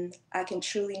and I can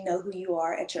truly know who you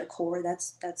are at your core,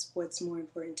 that's what's more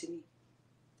important to me.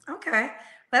 Okay.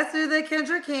 Let's do the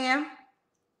Kendra Cam.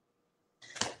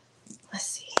 Let's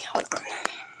see. Hold on.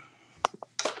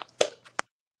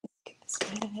 Get this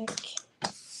back.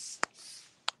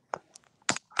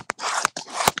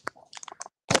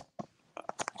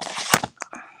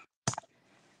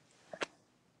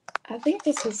 I think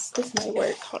this might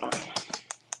work. Hold on.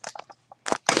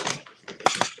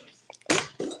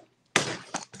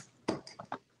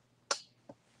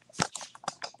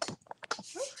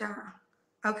 Good job.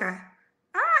 Okay.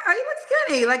 All right. Oh, you look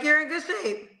skinny. Like you're in good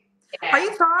shape. Are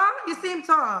you tall? You seem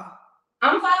tall.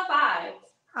 I'm 5'5".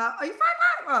 Are you 5'5"?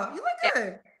 Oh, you look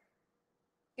good.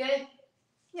 Good.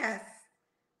 Yes.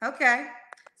 Okay.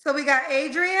 So we got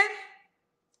Adrian.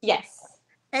 Yes.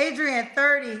 Adrian,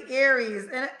 30, Aries,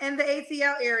 in the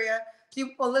ATL area.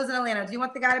 Lives in Atlanta. Do you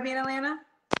want the guy to be in Atlanta?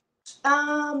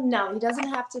 No, he doesn't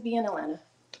have to be in Atlanta.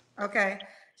 Okay.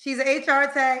 She's an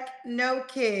HR tech, no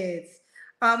kids.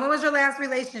 When was your last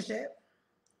relationship?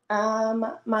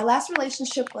 My last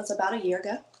relationship was about a year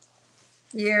ago.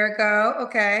 Year ago.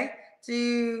 Okay.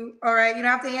 All right, you don't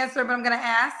have to answer, but I'm gonna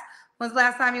ask. When's the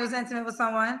last time you was intimate with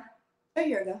someone? A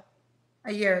year ago.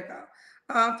 A year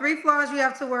ago. 3 flaws you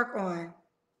have to work on.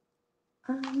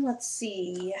 Let's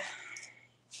see.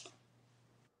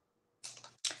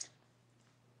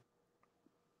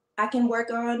 I can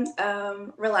work on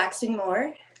relaxing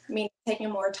more, meaning taking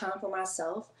more time for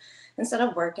myself. Instead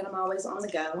of working, I'm always on the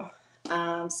go.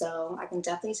 So I can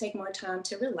definitely take more time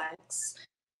to relax.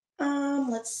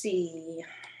 Let's see.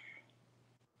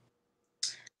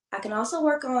 I can also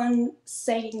work on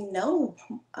saying no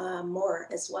more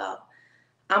as well.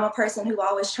 I'm a person who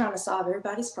always trying to solve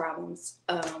everybody's problems,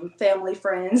 family,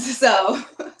 friends. So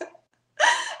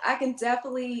I can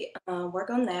definitely work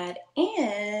on that.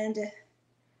 And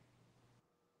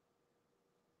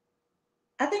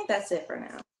I think that's it for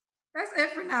now. That's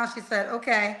it for now, she said.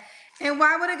 Okay. And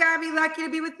why would a guy be lucky to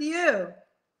be with you?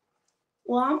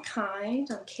 Well, I'm kind,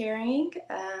 I'm caring,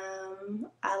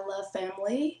 I love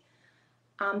family.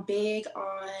 I'm big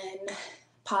on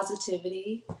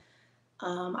positivity.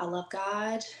 I love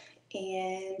God,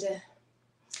 and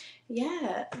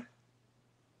yeah.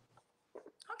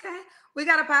 Okay. We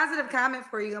got a positive comment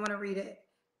for you. I'm going to read it.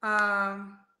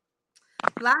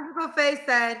 Logical Face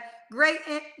said, great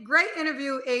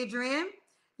interview, Adrian.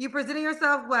 You presented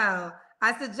yourself well.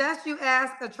 I suggest you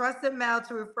ask a trusted male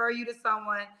to refer you to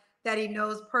someone that he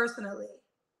knows personally.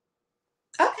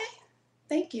 Okay.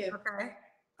 Thank you. Okay.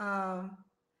 Um,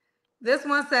 this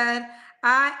one said,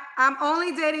 I'm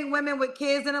only dating women with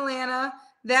kids in Atlanta.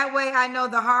 That way I know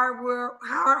the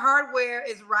hardware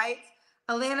is right.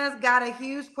 Atlanta's got a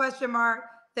huge question mark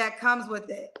that comes with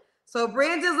it. So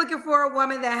Brandon's looking for a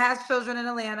woman that has children in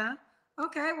Atlanta.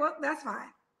 Okay, well, that's fine.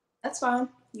 That's fine.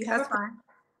 You have That's a fine.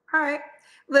 All right.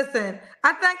 Listen,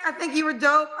 I think you were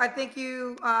dope. I think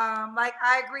you like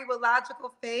I agree with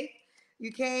logical faith.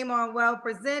 You came on well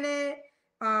presented,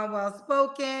 well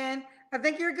spoken. I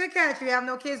think you're a good catch. You have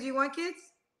no kids. You want kids?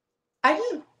 I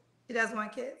do. She does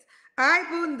want kids. All right,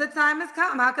 Boo, the time has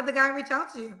come. How could the guy reach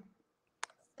out to you?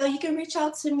 So you can reach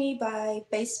out to me by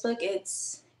Facebook.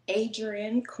 It's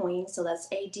Adrienne Queen. So that's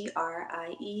ADRIENNE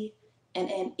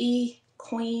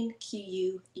Queen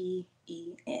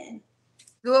QUEEN.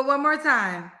 Do it one more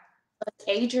time. It's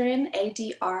Adrienne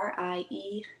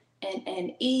ADRIENNE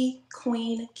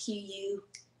Queen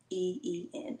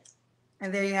QUEEN.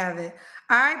 And there you have it.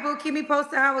 All right, Boo, keep me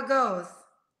posted how it goes.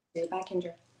 Bye,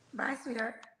 Kendra. Bye,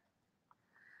 sweetheart.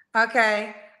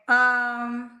 Okay.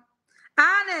 Onyx,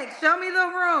 show me the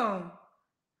room.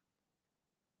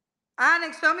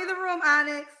 Onyx, show me the room,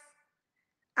 Onyx.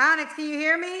 Onyx, can you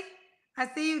hear me? I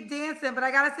see you dancing, but I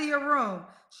gotta see your room.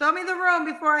 Show me the room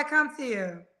before I come to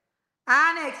you.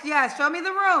 Onyx, yes, show me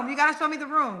the room. You gotta show me the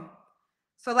room.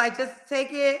 So like just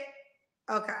take it.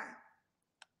 Okay.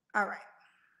 All right.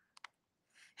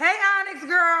 Hey, Onyx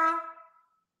girl.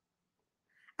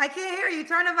 I can't hear you.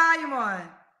 Turn the volume on.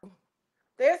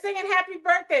 They're singing happy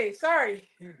birthday. Sorry.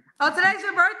 Oh, today's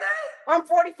your birthday? I'm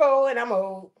 44 and I'm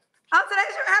old. Oh,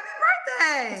 today's your happy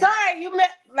birthday. Sorry, you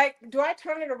met, like, do I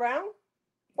turn it around?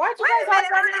 Why'd you Wait a guys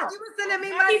minute, all run Onyx, out? you were sending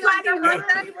me money. Everybody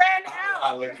ran out. I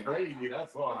look crazy,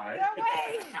 that's why. No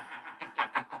way.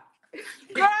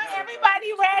 Girl,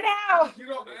 everybody ran out. You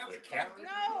don't have the camera.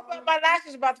 No, but my lash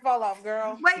is about to fall off,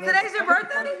 girl. Wait, today's your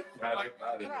birthday? Girl,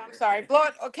 I'm sorry. Blow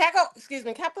it. Oh, can't go. Excuse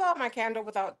me. Can't blow out my candle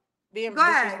without being. Go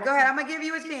ahead. Go ahead. I'm gonna give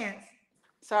you a chance.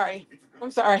 Sorry.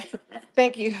 I'm sorry.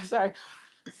 Thank you. Sorry.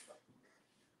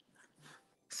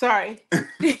 Sorry. I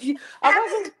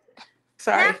wasn't.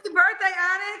 Sorry. Happy birthday,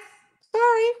 Onyx.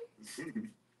 Sorry.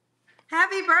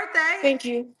 Happy birthday. Thank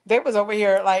you. They was over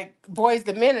here like boys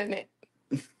the men in it.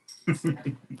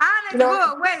 Onyx, No.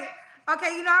 look, wait.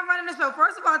 Okay, you know I'm running the show.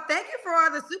 First of all, thank you for all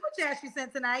the super chats you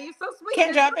sent tonight. You're so sweet.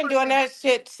 Kendra, I've been doing that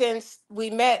shit since we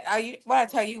met. What I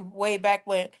tell you way back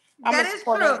when. That is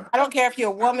true. I don't care if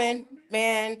you're a woman,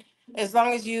 man, as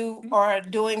long as you are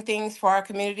doing things for our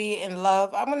community and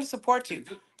love, I'm gonna support you.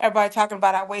 Everybody talking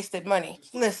about I wasted money.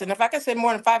 Listen, if I can send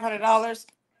more than $500,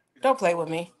 don't play with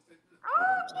me.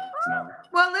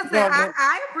 Well, listen, No, no.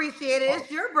 I appreciate it.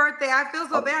 It's your birthday. I feel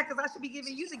so bad because I should be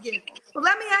giving you the gift. But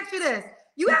let me ask you this.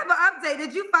 You have an update.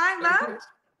 Did you find love?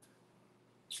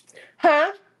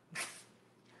 Huh?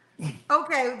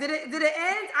 Okay. Did it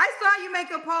end? I saw you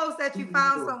make a post that you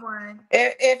found someone.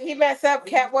 If he mess up,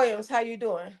 Cat Williams, how you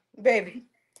doing, baby?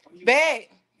 Babe,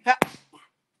 huh?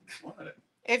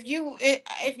 if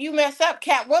you mess up,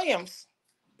 Cat Williams.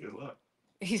 Good luck.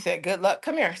 He said, "Good luck."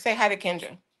 Come here, say hi to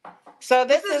Kendra. So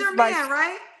this This is your my man,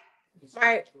 right?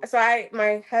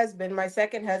 my husband, my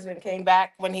second husband, came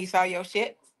back when he saw your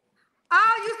shit.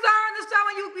 Oh, you saw her on the show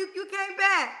and you came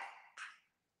back.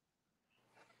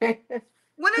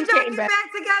 When did He y'all came get back.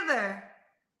 back together?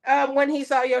 When he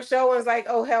saw your show and was like,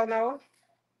 "Oh hell no."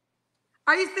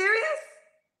 Are you serious?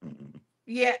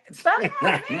 Yeah. Stop it.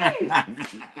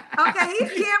 Okay,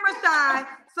 he's camera shy.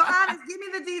 So Onyx, give me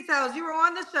the details. You were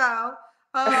on the show.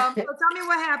 So tell me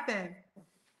what happened.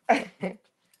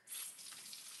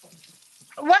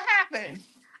 What happened?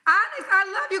 Onyx, I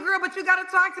love you, girl, but you gotta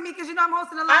talk to me because you know I'm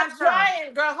hosting a live I'm show.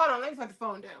 trying, girl. Hold on, let me put the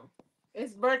phone down.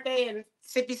 It's birthday and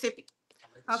sippy.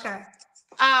 Okay.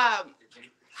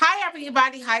 Hi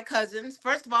everybody. Hi cousins.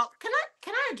 First of all, can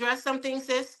I address something,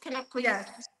 sis? Can I please?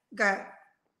 Yes. Good.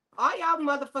 All y'all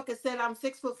motherfuckers said I'm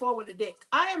 6'4" with a dick.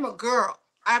 I am a girl.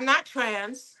 I'm not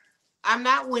trans. I'm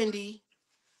not Wendy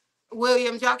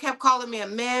Williams. Y'all kept calling me a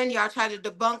man. Y'all tried to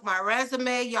debunk my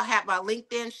resume. Y'all had my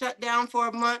LinkedIn shut down for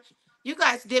a month. You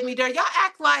guys did me dirty. Y'all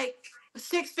act like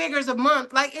 6 figures a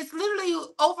month. Like it's literally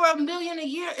over $1 million a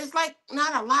year. It's like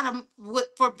not a lot of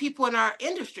for people in our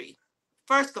industry.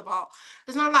 First of all,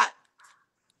 it's not a lot.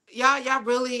 Y'all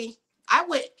really.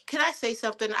 Can I say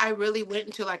something? I really went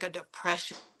into like a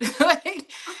depression. Like,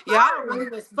 y'all really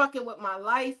was fucking with my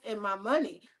life and my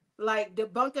money. Like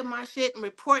debunking my shit and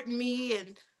reporting me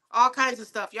and all kinds of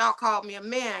stuff. Y'all called me a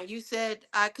man. You said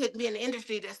I couldn't be in the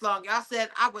industry this long. Y'all said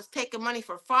I was taking money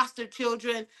for foster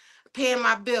children, paying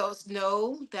my bills.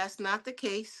 No, that's not the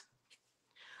case.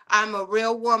 I'm a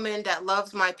real woman that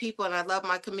loves my people and I love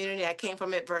my community. I came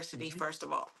from adversity, first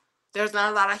of all. There's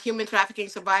not a lot of human trafficking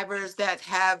survivors that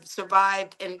have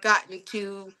survived and gotten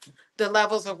to the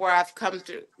levels of where I've come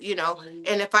through, you know.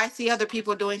 And if I see other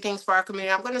people doing things for our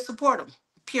community, I'm going to support them,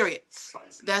 period.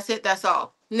 That's it. That's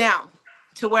all. Now,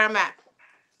 to where I'm at.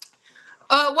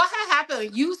 What had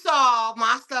happened? You saw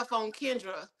my stuff on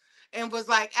Kendra and was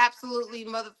like, absolutely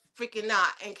mother freaking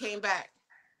not, and came back.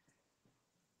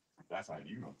 That's how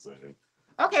you gonna say it.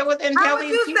 Okay, well then How tell would me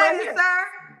you she say right it, here.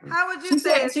 sir? How would you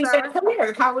say it, She sir? said, come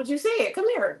here. How would you say it? Come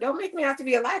here. Don't make me have to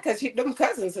be a lie because them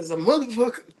cousins is a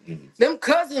motherfucker. Them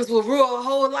cousins will rule a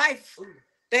whole life.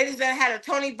 They just done had a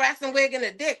Tony Braxton wig and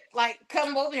a dick. Like,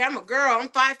 come over here. I'm a girl. I'm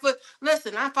 5 foot.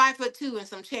 Listen, I'm 5'2" and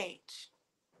some change.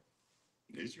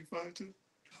 Is you 5'2"?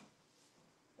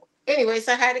 Anyway,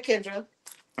 say hi to Kendra.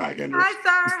 Hi, Kendra. Hi,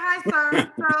 sir. Hi,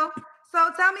 sir. So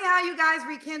tell me how you guys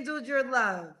rekindled your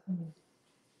love.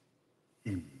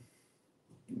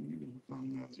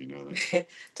 You know that.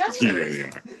 Tell You me. really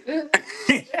are.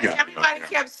 Everybody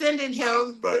kept sending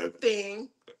him the But thing.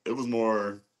 it was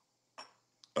more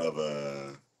of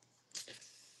a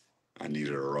I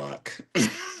needed a rock. Boy,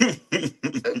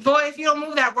 if you don't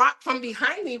move that rock from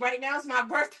behind me right now, it's my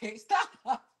birthday.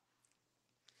 Stop.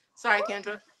 Sorry,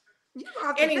 Kendra. You gonna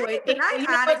have to Anyway, take it tonight, you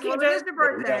know what, Onyx. Well, it is Kendra?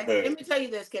 your We got birthday. Let me tell you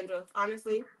this, Kendra.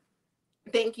 Honestly,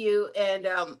 thank you. And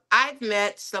I've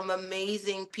met some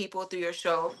amazing people through your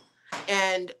show,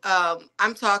 and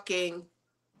I'm talking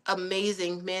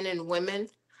amazing men and women.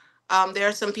 There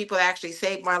are some people that actually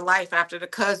saved my life after the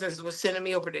cousins was sending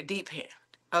me over the deep end.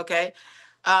 Okay.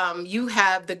 You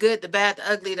have the good, the bad,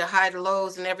 the ugly, the high, the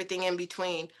lows, and everything in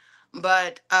between.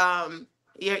 But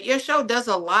your show does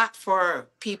a lot for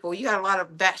people. You got a lot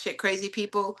of batshit crazy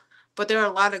people, but there are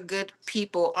a lot of good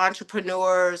people,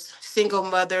 entrepreneurs, single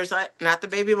mothers, not the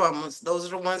baby mamas. Those are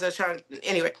the ones that try.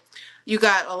 Anyway, you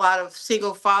got a lot of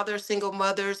single fathers, single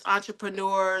mothers,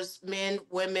 entrepreneurs, men,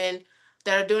 women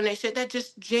that are doing their shit that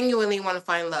just genuinely want to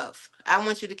find love. I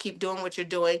want you to keep doing what you're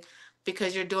doing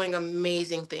because you're doing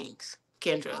amazing things,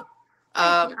 Kendra.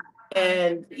 Thank you.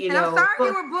 And you And I'm know, sorry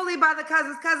you were bullied by the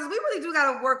cousins. Cousins, we really do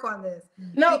got to work on this.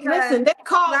 no, Because, listen, they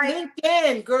called like,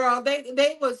 LinkedIn, girl.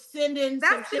 They was sending some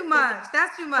that's shit. too much.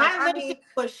 That's too much. My I LinkedIn mean,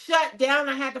 was shut down.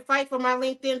 I had to fight for my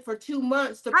LinkedIn for 2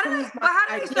 months to how did prove they? my But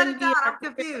how did they shut it identity down? and I'm my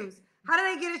career. confused. How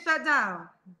did they get it shut down?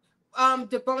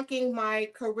 Debunking my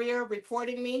career,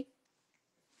 reporting me,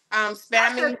 That's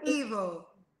spamming just me. evil.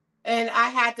 And I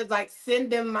had to like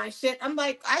send them my shit. I'm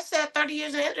like, I said 30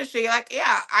 years in the industry. Like,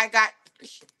 yeah, I got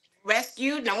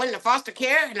rescued and I went into foster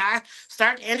care and I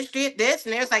started the industry at this.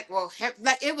 And it was like, well,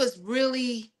 like it was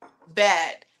really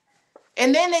bad.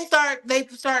 And then they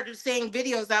started saying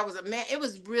videos that was a man. It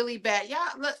was really bad. Yeah,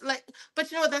 like, but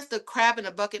you know what? That's the crab in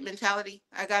a bucket mentality.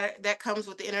 I got it. That comes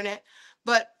with the internet.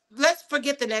 But let's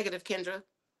forget the negative, Kendra.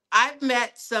 I've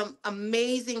met some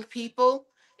amazing people,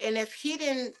 and if he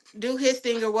didn't do his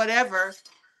thing or whatever,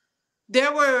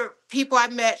 there were people I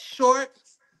met short,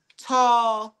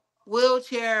 tall,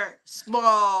 wheelchair,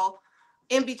 small,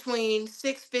 in between,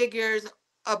 six figures,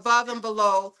 above and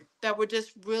below, that were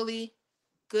just really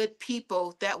good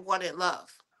people that wanted love.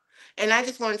 And I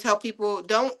just want to tell people,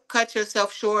 don't cut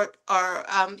yourself short, or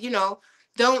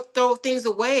don't throw things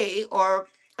away, or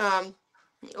what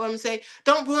I'm saying,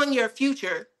 don't ruin your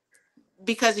future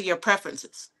because of your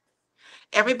preferences.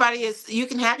 Everybody is, you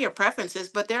can have your preferences,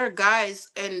 but there are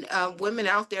guys and women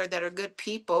out there that are good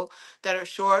people, that are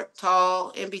short,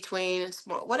 tall, in between,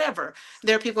 small, whatever.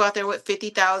 There are people out there with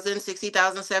 50,000,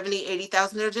 60,000, 70,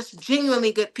 80,000. They're just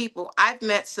genuinely good people. I've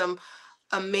met some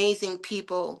amazing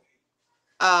people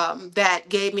that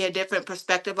gave me a different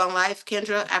perspective on life,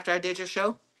 Kendra, after I did your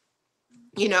show.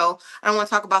 I don't want to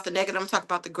talk about the negative, I'm talking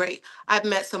about the great. I've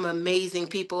met some amazing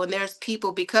people, and there's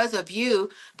people because of you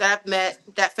that I've met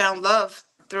that found love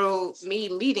through me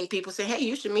meeting people, say, hey,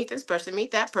 you should meet this person,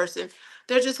 meet that person.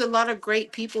 There's just a lot of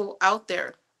great people out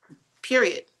there,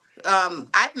 period.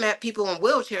 I've met people in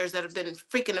wheelchairs that have been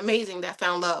freaking amazing that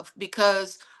found love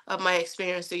because of my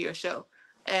experience through your show.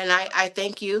 And I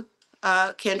thank you,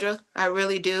 Kendra. I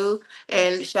really do.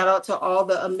 And shout out to all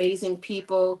the amazing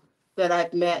people that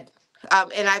I've met.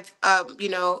 And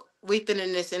we've been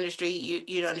in this industry,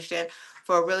 you understand,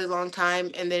 for a really long time.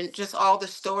 And then just all the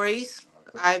stories,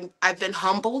 I've been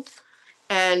humbled,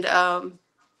 and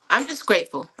I'm just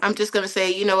grateful. I'm just gonna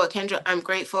say, you know what, Kendra, I'm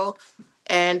grateful.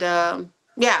 And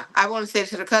Yeah, I want to say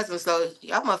to the cousins though,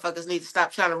 y'all motherfuckers need to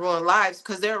stop trying to ruin lives,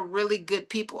 because there are really good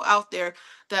people out there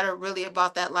that are really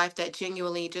about that life, that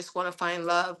genuinely just want to find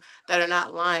love, that are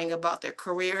not lying about their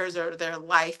careers or their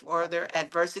life or their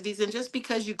adversities. And just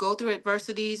because you go through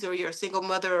adversities or you're a single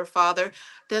mother or father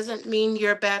doesn't mean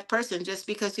you're a bad person. Just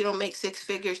because you don't make six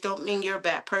figures don't mean you're a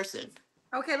bad person.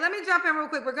 Okay, let me jump in real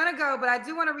quick. We're gonna go, but I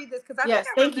do want to read this because I think Yes,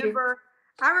 thank you.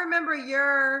 I remember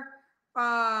your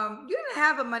you didn't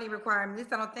have a money requirement, at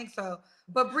least I don't think so.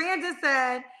 But Brandon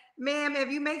said, ma'am, if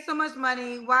you make so much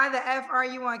money, why the F are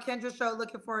you on Kendra's show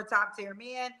looking for a top tier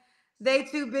man? They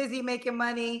too busy making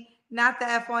money, not the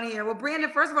F on here. Well,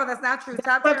 Brandon, first of all, that's not true.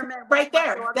 Top tier men watch Right my show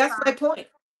there. all the That's my time. point.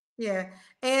 Yeah.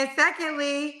 And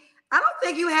secondly, I don't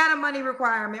think you had a money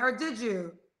requirement, or did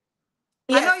you?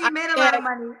 I know Yes, you made a lot of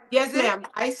money. yes, You did? ma'am.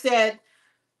 I said,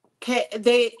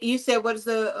 you said, what is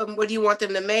what do you want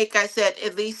them to make? I said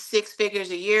at least six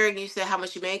figures a year. And you said, how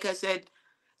much you make? I said,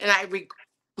 and I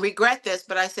regret this,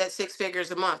 but I said six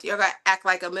figures a month. You're gonna act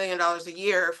like $1 million a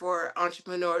year for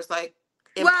entrepreneurs, like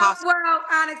impossible. Well,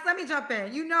 Onyx, let me jump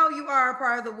in. You know you are a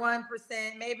part of the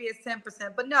 1%, maybe it's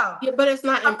 10%, but no. Yeah, but it's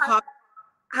not impossible.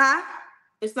 Huh?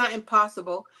 It's not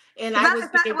impossible. And It's I not, was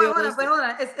it's not, being well, hold on,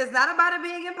 realistic. It's not about it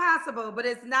being impossible, but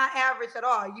it's not average at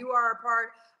all. You are a part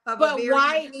of a But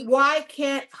very unique. why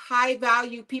can't high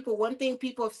value people? One thing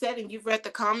people have said, and you've read the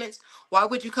comments, why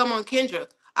would you come on Kendra?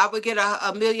 I would get a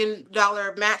 $1 million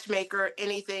matchmaker,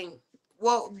 anything.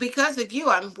 Well, because of you,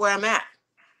 I'm where I'm at.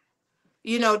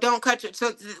 You know, don't cut your.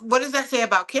 So, what does that say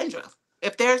about Kendra?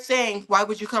 If they're saying, why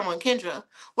would you come on Kendra?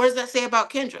 What does that say about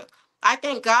Kendra? I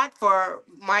thank God for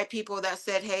my people that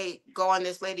said, hey, go on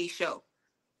this lady's show.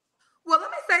 Well, let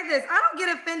me say this. I don't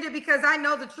get offended because I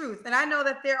know the truth. And I know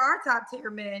that there are top tier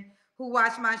men who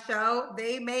watch my show.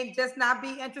 They may just not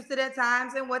be interested at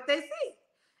times in what they see.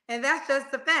 And that's just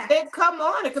the fact. They come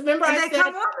on. Remember, And I they said,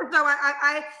 come on. So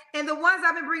and the ones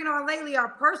I've been bringing on lately are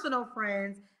personal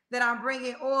friends that I'm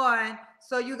bringing on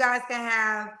so you guys can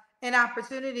have an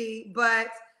opportunity. But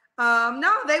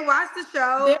no, they watch the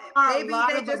show. there are a Maybe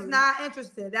lot they of just them. not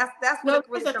interested. That's what No, it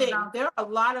here's really the comes thing. down to. There are a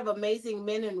lot of amazing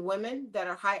men and women that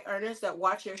are high earners that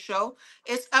watch your show.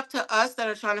 It's up to us that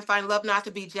are trying to find love not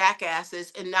to be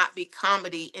jackasses and not be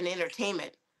comedy and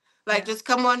entertainment. Like, Yeah. just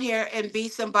come on here and be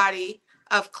somebody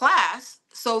of class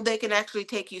so they can actually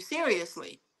take you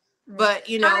seriously. Yeah. But,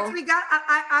 you Alex, know, we got.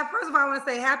 First of all, I want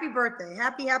to say happy birthday,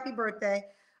 happy birthday.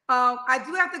 I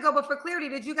do have to go, but for clarity,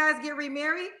 did you guys get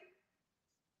remarried?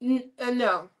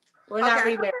 no, we're not Okay, okay,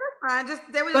 remarried. that's fine. Just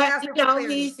they were just But you asking for know,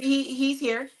 clarity. he's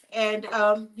here, and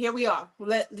here we are.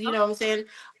 You know what I'm saying.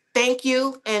 Thank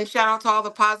you, and shout out to all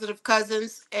the positive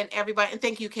cousins and everybody, and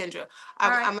thank you, Kendra. All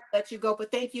I'm right. gonna let you go,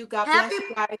 but thank you. God Happy. bless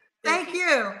you guys. Thank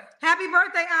you. Happy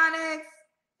birthday, Onyx.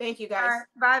 Thank you, All guys. right.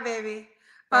 Bye, baby.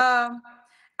 Bye.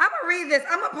 I'm gonna read this.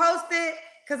 I'm gonna post it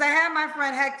because I have my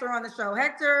friend Hector on the show.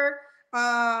 Hector,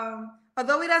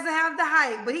 although he doesn't have the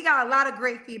hype, but he got a lot of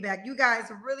great feedback. You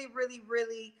guys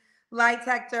really liked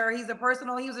Hector. He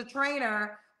was a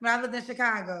trainer when I lived in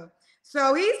Chicago.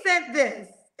 So he sent this,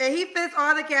 and he fits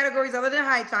all the categories other than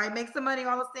height. He makes some money,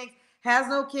 all those things, has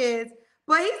no kids.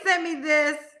 But he sent me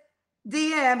this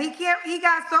DM. He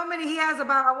got so many, he has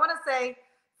about, I want to say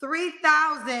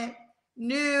 3,000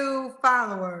 new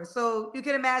followers. So you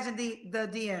can imagine the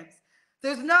DMs.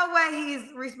 There's no way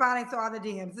he's responding to all the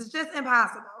DMs. It's just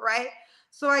impossible, right?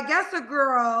 So I guess a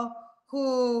girl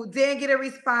who didn't get a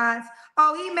response.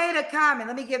 Oh, he made a comment.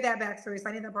 Let me give that backstory. So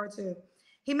I need that part too.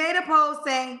 He made a post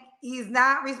saying he's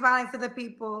not responding to the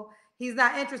people he's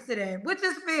not interested in, which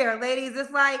is fair, ladies.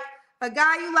 It's like a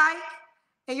guy you like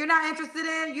and you're not interested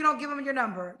in, you don't give him your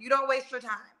number. You don't waste your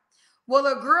time. Well,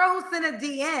 a girl who sent a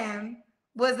DM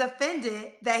was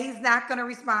offended that he's not going to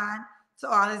respond to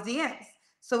all his DMs.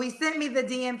 So he sent me the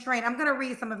DM train. I'm going to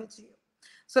read some of it to you.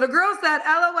 So the girl said,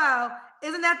 LOL,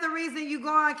 isn't that the reason you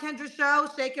go on Kendra's show?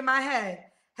 Shaking my head.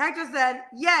 Hector said,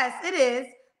 yes, it is,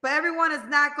 but everyone is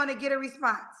not going to get a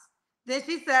response. Then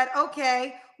she said,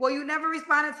 okay, well, you never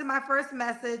responded to my first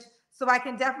message, so I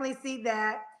can definitely see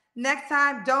that. Next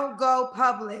time, don't go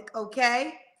public,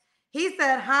 okay? He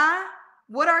said, huh?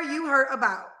 What are you hurt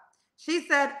about? She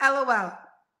said, LOL.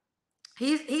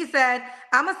 He said,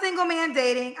 I'm a single man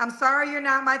dating. I'm sorry you're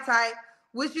not my type.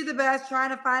 Wish you the best trying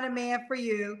to find a man for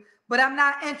you, but I'm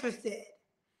not interested.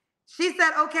 She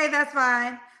said, okay, that's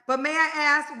fine. But may I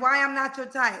ask why I'm not your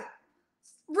type?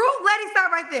 Rude lady,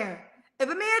 stop right there. If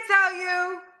a man tell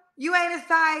you you ain't his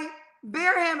type,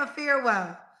 bear him a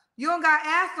farewell. You don't got to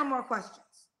ask no more questions.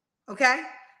 Okay?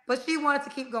 But she wanted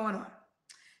to keep going on.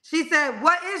 She said,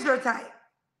 what is your type?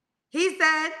 He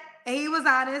said, and he was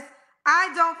honest,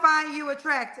 I don't find you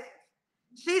attractive.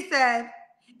 She said,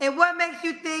 And what makes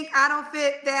you think I don't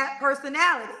fit that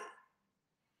personality?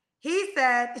 She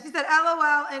said,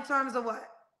 LOL in terms of what?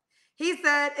 He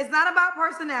said, it's not about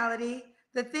personality.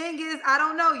 The thing is, I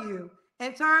don't know you.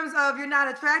 In terms of you're not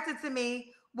attracted to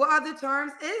me, what other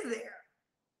terms is there?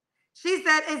 She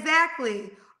said,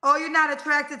 exactly. Oh, you're not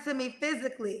attracted to me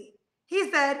physically.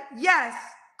 He said, yes,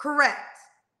 correct.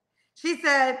 She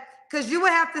said, because you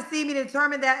would have to see me to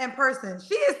determine that in person.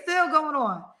 She is still going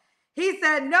on. He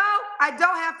said, no, I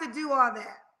don't have to do all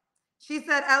that. She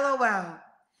said, LOL.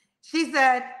 She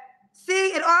said, see,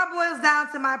 it all boils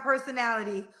down to my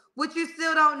personality, which you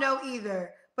still don't know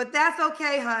either. But that's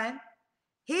okay, hun.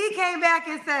 He came back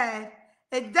and said,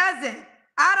 it doesn't.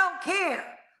 I don't care.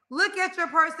 Look at your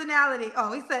personality.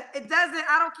 Oh, he said, it doesn't.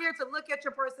 I don't care to look at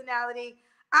your personality.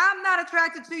 I'm not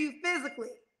attracted to you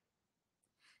physically.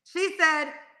 She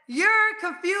said, you're a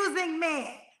confusing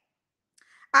man.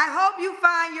 I hope you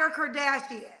find your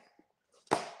Kardashian.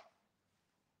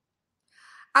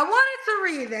 I wanted to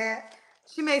read that.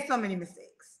 She made so many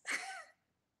mistakes.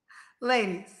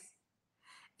 Ladies,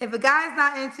 if a guy's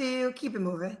not into you, keep it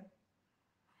moving.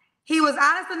 He was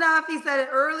honest enough. He said it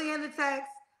early in the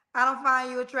text. I don't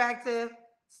find you attractive.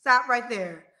 Stop right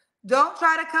there. Don't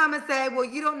try to come and say, well,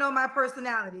 you don't know my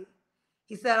personality.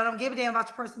 He said, I don't give a damn about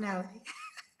your personality.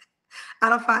 I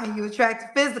don't find you attractive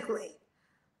physically.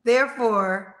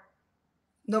 Therefore,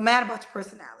 no matter about your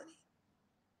personality.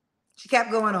 She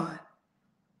kept going on.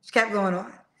 She kept going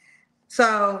on.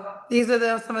 So these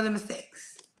are some of the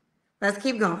mistakes. Let's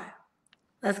keep going.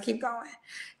 Let's keep going.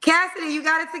 Cassidy, you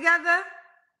got it together?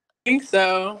 I think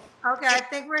so. Okay, I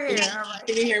think we're here. All right.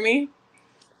 Can you hear me?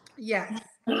 Yes.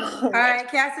 All right,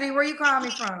 Cassidy, where you calling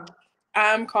me from?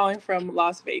 I'm calling from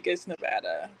Las Vegas,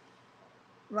 Nevada.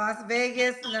 Las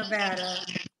Vegas, Nevada.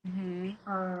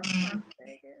 Las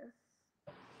Vegas,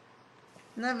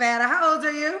 Nevada. How old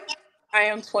are you? I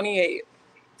am 28.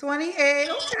 28.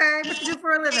 Okay. What you do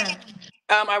for a living?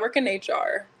 I work in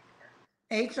HR.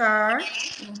 HR.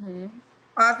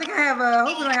 I think I have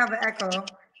hopefully I have an echo.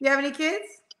 You have any kids?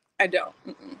 I don't.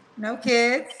 No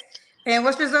kids. And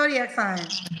what's your zodiac sign?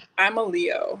 I'm a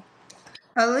Leo.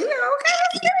 A Leo? Okay,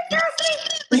 let's get it,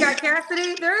 Cassidy. We got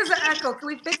Cassidy. There is an echo. Can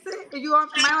we fix it? Are you on?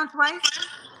 Am I on twice?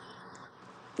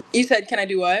 You said, can I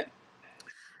do what?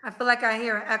 I feel like I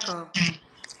hear an echo.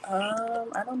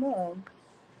 I don't know.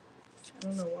 I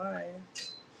don't know why.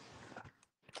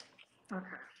 Okay.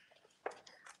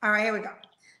 All right, here we go.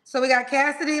 So we got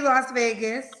Cassidy, Las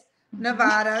Vegas,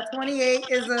 Nevada. 28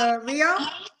 is a Leo?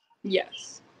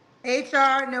 Yes.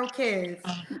 HR, no kids.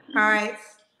 All right.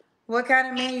 What kind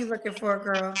of man you looking for,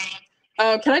 girl?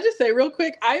 Can I just say real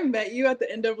quick, I met you at the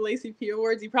NAACP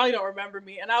Awards. You probably don't remember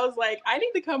me. And I was like, I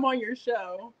need to come on your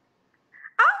show.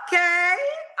 Okay.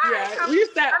 All yeah, right. we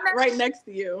sat right next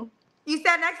to you. You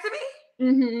sat next to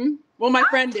me? Well, my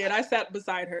friend did. I sat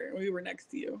beside her and we were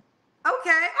next to you. Okay.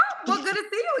 Oh, well, good to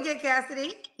see you again,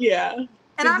 Cassidy. Yeah.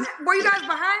 And were you guys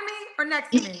behind me or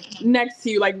next to me? Next to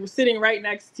you, like sitting right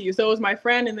next to you. So it was my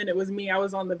friend and then it was me. I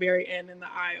was on the very end in the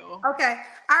aisle. Okay.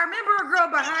 I remember a girl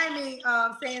behind me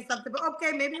saying something, but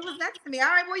okay, maybe it was next to me. All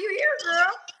right, well, you're here,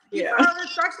 girl. You follow the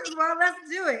instructions. Well, let's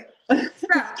do it.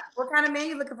 So, what kind of man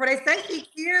you looking for? They say she's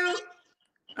cute.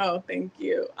 Oh, thank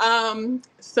you.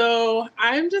 So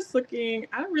I'm just looking,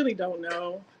 I really don't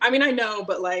know. I mean, I know,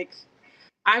 but like,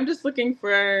 I'm just looking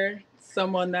for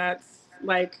someone that's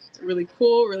like really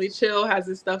cool, really chill, has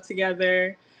his stuff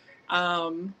together.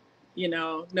 You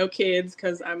know, no kids,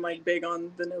 because I'm like big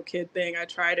on the no kid thing. I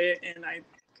tried it and I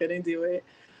couldn't do it.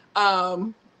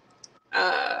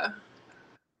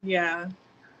 Yeah,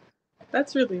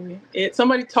 that's really it.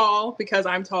 Somebody tall, because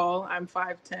I'm tall. I'm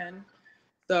 5'10".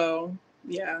 So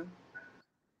yeah.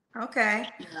 Okay.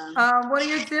 Yeah. What are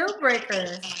your deal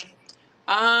breakers?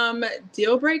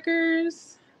 Deal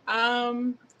breakers.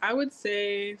 I would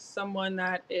say someone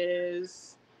that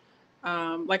is,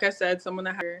 like I said, someone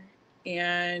that has,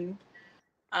 and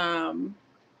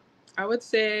I would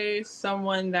say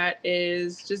someone that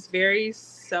is just very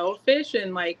selfish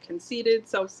and like conceited,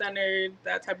 self-centered,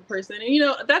 that type of person. And, you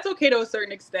know, that's okay to a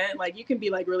certain extent. Like you can be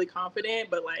like really confident,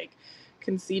 but like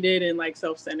conceited and like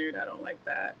self-centered, I don't like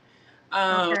that.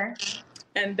 Okay.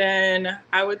 And then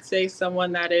I would say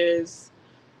someone that is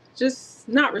just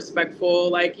not respectful.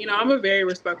 Like, you know, I'm a very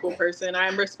respectful person.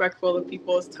 I'm respectful of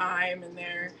people's time and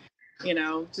their, you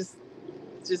know, just,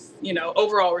 you know,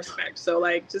 overall respect. So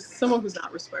like just someone who's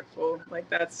not respectful, like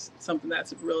that's something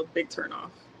that's a real big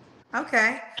turnoff.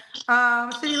 Okay.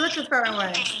 So you look a certain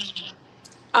way.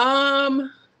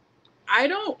 I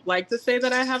don't like to say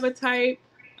that I have a type.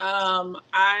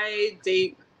 I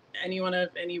date anyone of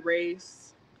any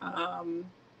race.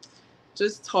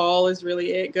 just tall is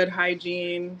really it. Good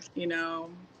hygiene,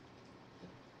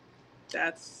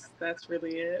 that's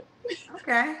really it.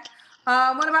 Okay.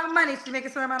 What about money? Should you make a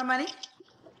certain amount of money?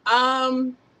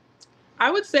 I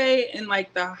would say in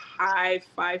like the high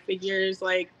 5 figures,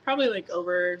 like probably like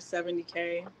over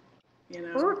 70K,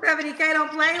 Ooh, 70K,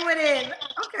 don't play with it.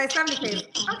 Okay, 70K.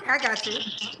 Okay, I got you.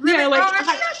 Yeah, like I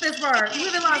forgot this part. You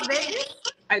live in Las Vegas?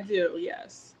 I do,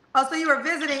 yes. Oh, so you were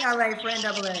visiting LA for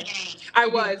NAA? I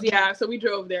was, yeah. So we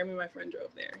drove there. Me and my friend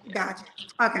drove there. Yeah. Gotcha.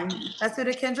 Okay, let's do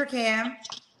the Kendra Cam.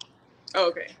 Oh,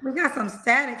 okay. We got some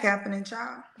static happening,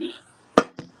 child. Hold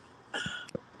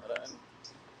on.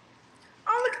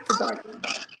 Oh, look at the dog.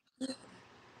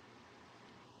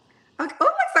 Okay. Oh,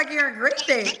 looks like you're in great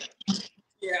shape.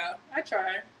 Yeah, I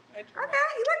try. Okay,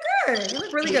 you look good. You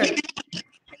look really good.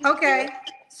 Okay,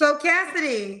 so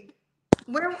Cassidy,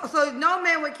 so no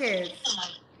men with kids.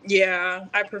 Yeah,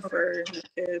 I prefer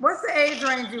kids. What's the age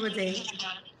range you would date?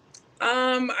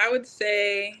 I would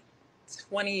say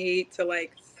 28 to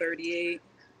like 38.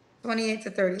 28 to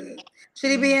 38.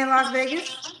 Should he be in Las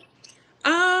Vegas?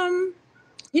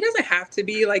 He doesn't have to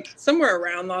be. Like somewhere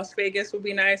around Las Vegas would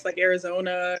be nice, like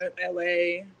Arizona,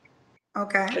 LA.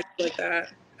 Okay. Like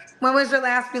that. When was your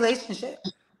last relationship?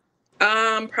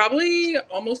 Probably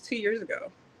almost 2 years ago.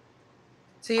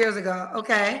 2 years ago.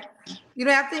 Okay. You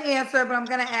don't have to answer, but I'm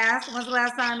gonna ask. When's the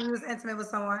last time you was intimate with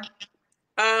someone?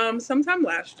 Sometime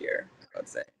last year, I'd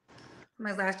say.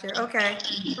 Last year. Okay.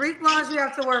 3 flaws you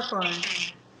have to work on.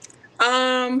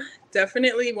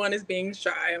 Definitely one is being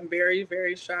shy. I'm very,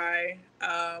 very shy.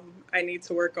 I need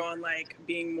to work on like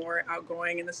being more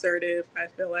outgoing and assertive, I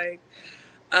feel like.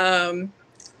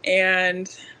 And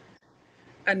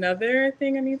another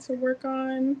thing I need to work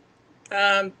on,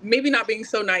 maybe not being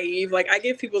so naive. Like I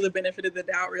give people the benefit of the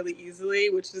doubt really easily,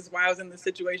 which is why I was in the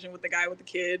situation with the guy with the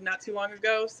kid not too long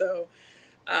ago. So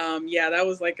yeah, that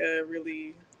was like a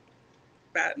really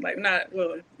bad, like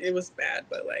it was bad,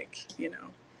 but like,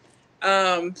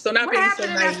 so not what being happened so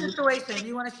in naive. that situation? Do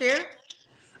you want to share?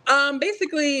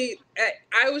 Basically,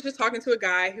 I was just talking to a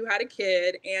guy who had a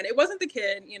kid, and it wasn't the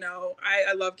kid,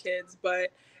 I love kids,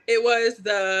 but it was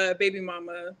the baby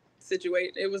mama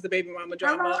situation. It was the baby mama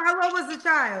drama. How old was the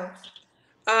child?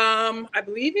 I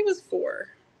believe he was 4.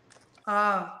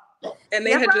 Oh. And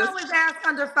they I had just always ask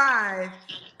under 5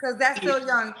 because that's still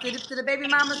young. Did the baby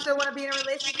mama still want to be in a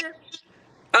relationship?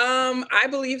 I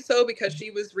believe so because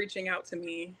she was reaching out to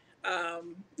me.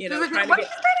 Trying to get. What did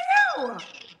she say to you?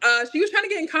 She was trying to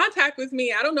get in contact with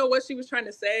me. I don't know what she was trying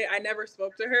to say. I never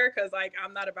spoke to her because, like,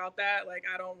 I'm not about that. Like,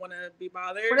 I don't want to be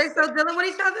bothered. Were they still dealing with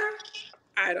each other?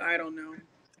 I don't know.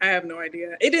 I have no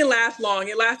idea. It didn't last long.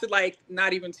 It lasted, like,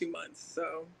 not even 2 months.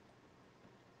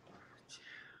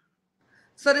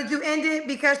 So did you end it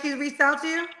because she reached out to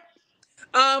you?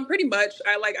 Pretty much.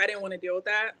 I didn't want to deal with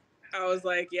that. I was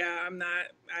like, yeah, I'm not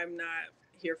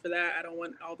here for that. I don't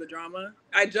want all the drama.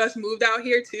 I just moved out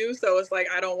here too, so it's like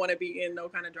I don't want to be in no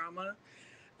kind of drama.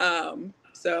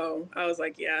 So I was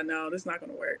like, yeah, no, this is not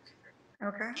gonna work.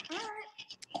 Okay. All right.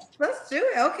 Let's do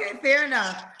it. Okay, fair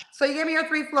enough. So you gave me your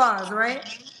 3 flaws, right?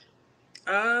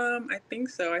 I think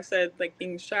so. I said like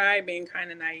being shy, being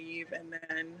kind of naive, and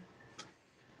then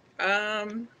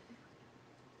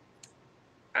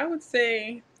I would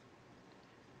say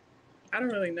I don't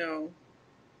really know.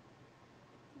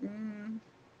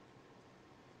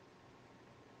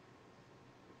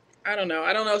 I don't know.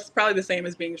 It's probably the same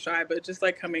as being shy, but just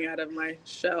like coming out of my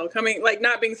shell,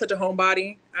 not being such a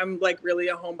homebody. I'm like really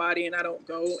a homebody and I don't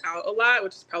go out a lot,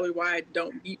 which is probably why I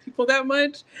don't meet people that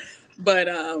much. But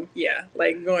yeah,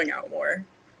 like going out more.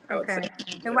 I would say.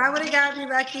 And why would a guy be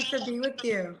lucky to be with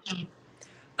you?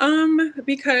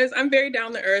 Because I'm very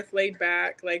down to earth, laid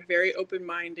back, like very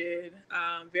open-minded,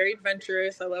 very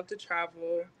adventurous. I love to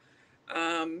travel.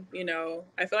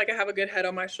 I feel like I have a good head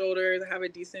on my shoulders. I have a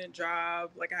decent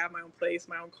job. Like I have my own place,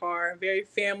 my own car. I'm very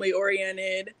family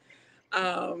oriented,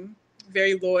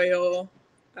 very loyal.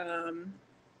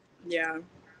 Yeah.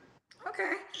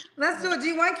 Okay. Let's do it. Do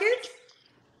you want kids?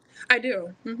 I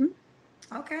do.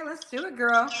 Mm-hmm. Okay, let's do it,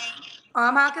 girl.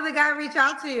 How can the guy reach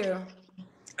out to you?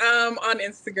 On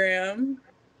Instagram.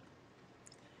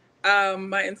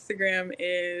 My Instagram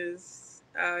is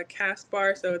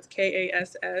Kassbare, so it's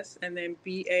Kass and then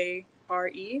Bare.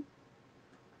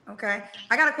 Okay,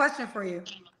 I got a question for you.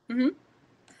 Mm-hmm.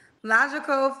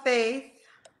 Logical Faith.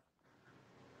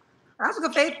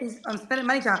 I'm spending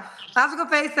money, child. Logical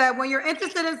Faith said, when you're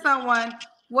interested in someone,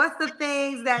 what's the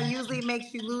things that usually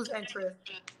makes you lose interest?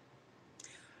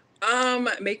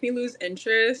 Make me lose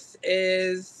interest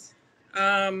is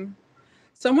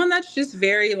someone that's just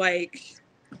very like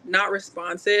not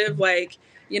responsive. Like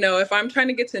you know, if I'm trying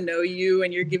to get to know you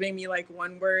and you're giving me like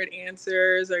one word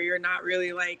answers, or you're not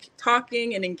really like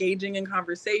talking and engaging in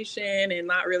conversation and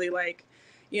not really like,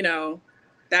 you know,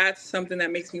 that's something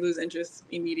that makes me lose interest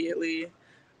immediately.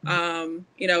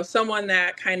 You know, someone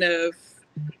that kind of,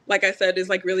 like I said, is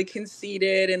like really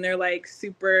conceited and they're like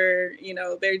super, you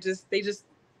know, they just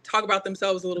talk about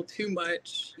themselves a little too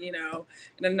much, you know,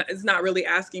 and it's not really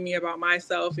asking me about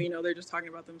myself, you know, they're just talking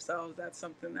about themselves. That's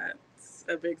something that's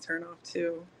a big turnoff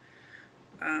too.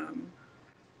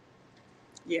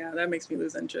 Yeah, that makes me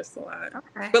lose interest a lot.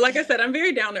 Okay. But like I said, I'm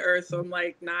very down to earth, so I'm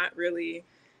like not really,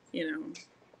 you know,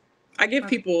 I give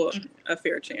people a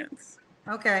fair chance.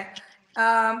 Okay.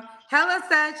 Helen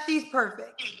said she's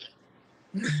perfect.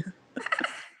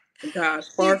 Gosh,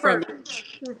 far She's from perfect.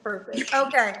 She's perfect.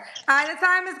 Okay. All right, the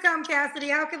time has come, Cassidy.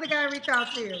 How can the guy reach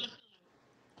out to you?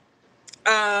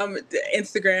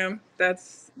 Instagram.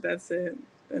 That's it.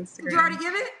 Instagram. Did you already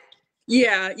give it?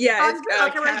 Yeah, Oh, it's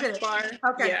okay, wait a minute. Caspar.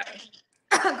 Okay. Yeah.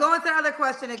 Going to the other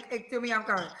question, it threw me off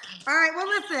guard. All right, well,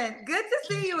 listen, good to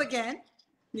see you again.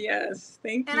 Yes,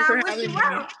 thank And you for I wish having you me.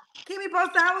 well. Keep me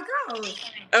posted how it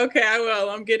goes. Okay, I will.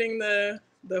 I'm getting the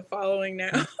following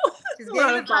now. She's A lot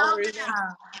getting of the followers following now.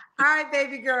 now. All right,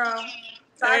 baby girl.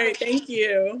 All right, thank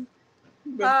you.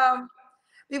 Before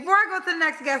I go to the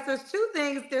next guest,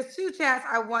 there's two chats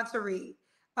I want to read.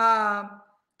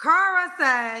 Cara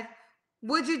said,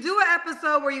 would you do an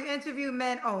episode where you interview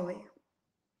men only?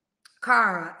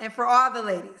 Cara, and for all the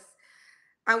ladies,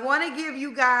 I want to give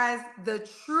you guys the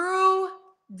true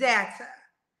data.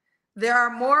 There are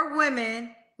more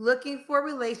women looking for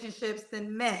relationships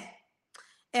than men.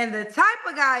 And the type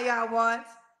of guy y'all want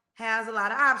has a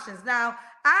lot of options. Now,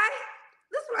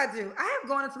 this is what I do. I have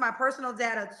gone into my personal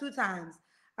data 2 times.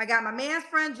 I got my man's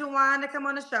friend, Juwan, to come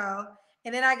on the show.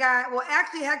 And then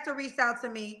actually, Hector reached out to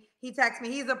me. He texted me.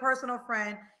 He's a personal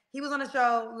friend. He was on the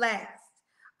show last.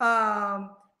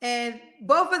 And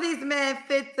both of these men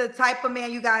fit the type of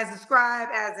man you guys describe,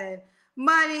 as in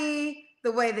money,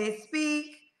 the way they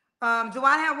speak.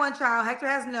 Juwan had 1 child. Hector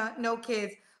has no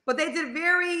kids. But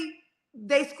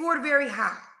they scored very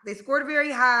high. They scored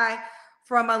very high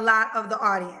from a lot of the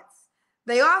audience.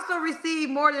 They also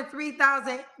received more than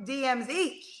 3,000 DMs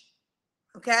each.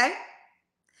 Okay?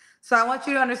 So I want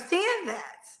you to understand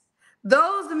that.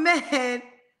 Those men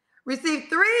received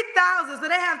 3,000. So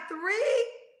they have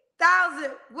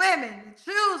 3,000 women to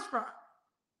choose from.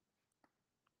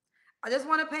 I just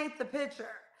want to paint the picture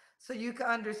so you can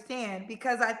understand,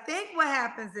 because I think what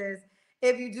happens is,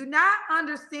 if you do not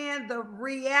understand the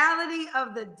reality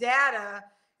of the data,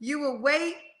 you will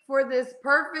wait for this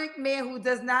perfect man who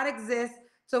does not exist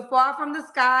to fall from the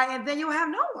sky, and then you'll have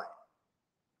no one.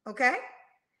 Okay?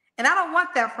 And I don't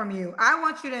want that from you. I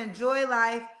want you to enjoy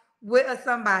life with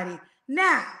somebody.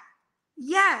 Now,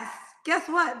 yes, guess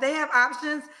what? They have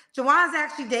options. Juwan's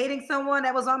actually dating someone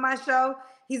that was on my show.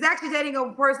 He's actually dating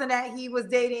a person that he was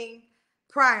dating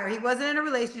prior. He wasn't in a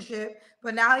relationship,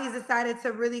 but now he's decided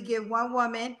to really give one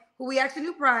woman who we actually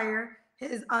knew prior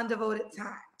his undevoted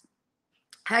time.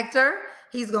 Hector,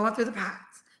 he's going through the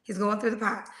pots. He's going through the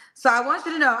pot. So I want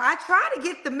you to know, I try to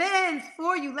get the men's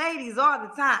for you ladies all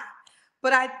the time,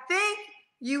 but I think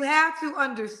you have to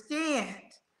understand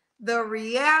the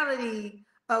reality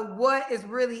of what is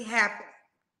really happening.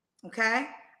 Okay?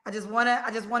 I just want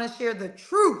to share the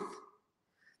truth.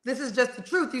 This is just the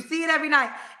truth. You see it every night.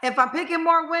 If I'm picking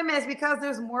more women, it's because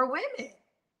there's more women.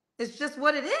 It's just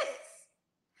what it is.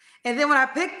 And then when I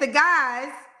pick the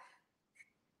guys,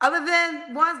 other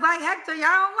than ones like Hector, y'all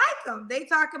don't like them. They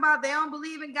talk about they don't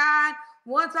believe in God.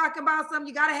 One talking about something,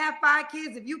 you got to have 5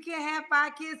 kids. If you can't have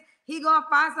 5 kids, he going to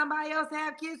find somebody else to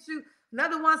have kids to.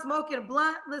 Another one smoking a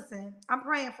blunt. Listen, I'm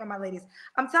praying for my ladies.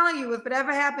 I'm telling you, if it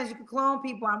ever happens, you can clone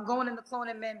people. I'm going in the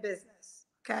cloning men business.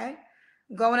 Okay?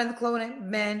 Going in the cloning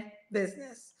men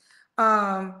business.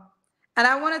 And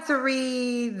I wanted to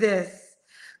read this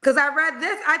because I read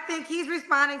this. I think he's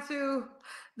responding to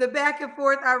the back and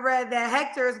forth I read that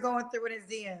Hector is going through in his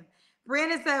DM.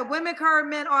 Brandon said, women curve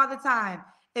men all the time.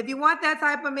 If you want that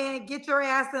type of man, get your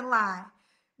ass in line.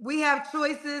 We have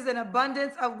choices and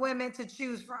abundance of women to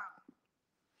choose from.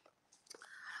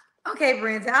 Okay,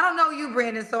 Brandon. I don't know you,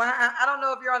 Brandon, so I don't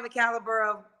know if you're on the caliber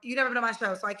of, you never been on my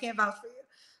show, so I can't vouch for you.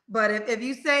 But if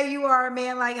you say you are a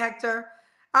man like Hector,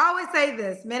 I always say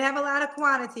this, men have a lot of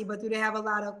quantity, but do they have a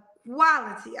lot of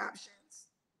quality options?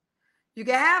 You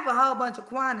can have a whole bunch of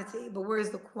quantity, but where's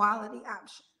the quality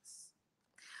options?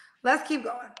 Let's keep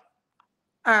going.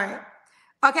 All right.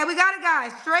 Okay, we got a guy.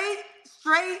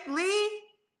 Straight Lee,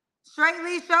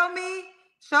 show me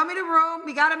the room.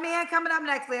 We got a man coming up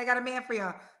next, Lee. I got a man for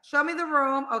y'all. Show me the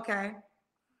room. Okay.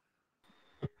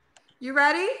 You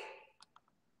ready?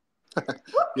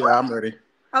 Yeah, I'm ready.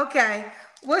 Okay.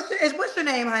 What's your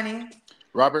name, honey?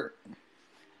 Robert,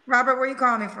 Robert, where you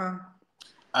calling me from?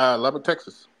 Lubbock,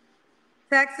 Texas,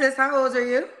 Texas. How old are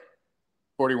you?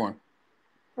 41.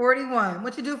 41.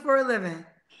 What you do for a living?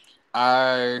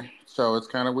 So it's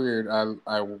kind of weird.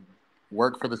 I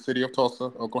work for the city of Tulsa,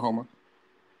 Oklahoma,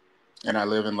 and I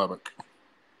live in Lubbock.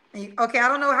 Okay, I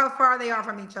don't know how far they are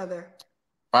from each other.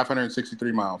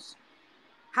 563 miles,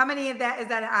 How many of that is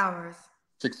that in hours?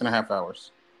 6.5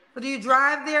 hours. So do you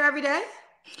drive there every day?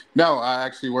 No, I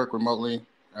actually work remotely.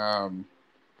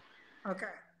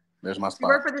 Okay. There's my You spot.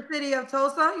 work for the city of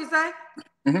Tulsa, you say?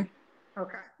 Mhm.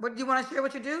 Okay. What do you want to share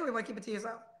what you do, or you want to keep it to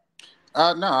yourself?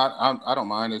 No, I don't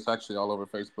mind. It's actually all over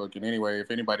Facebook. And anyway,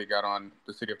 if anybody got on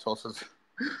the city of Tulsa's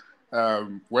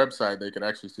website, they could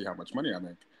actually see how much money I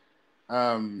make.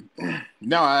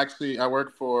 No, I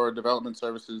work for development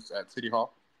services at City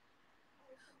Hall.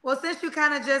 Well, since you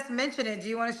kind of just mentioned it, do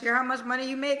you want to share how much money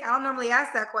you make? I don't normally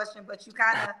ask that question, but you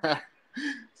kind of.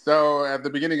 So at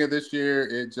the beginning of this year,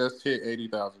 it just hit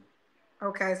 80,000.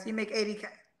 Okay, so you make 80K.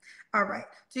 All right.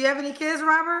 Do you have any kids,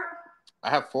 Robert? I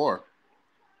have 4.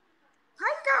 How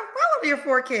you got well over your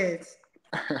 4 kids?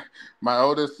 My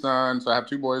oldest son, so I have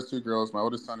 2 boys, 2 girls. My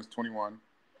oldest son is 21.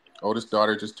 Oldest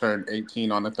daughter just turned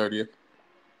 18 on the 30th.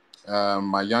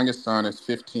 My youngest son is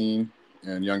 15,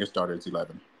 and youngest daughter is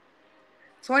 11.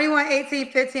 21,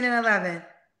 18, 15, and 11.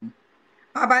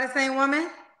 All by the same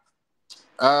woman?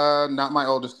 Not my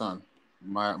oldest son.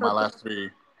 My So last 3.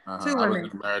 2 I was women.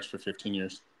 in marriage for 15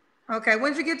 years. Okay.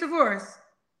 When did you get divorced?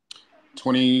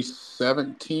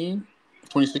 2016,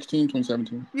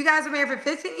 2017. You guys were married for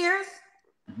 15 years?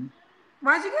 Mhm.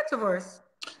 Why'd you get divorced?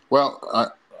 Well,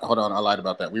 hold on, I lied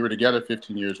about that. We were together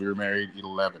 15 years. We were married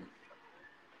 11.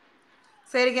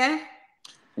 Say it again.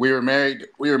 We were married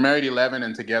 11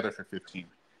 and together for 15.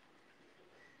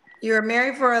 You were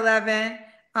married for 11,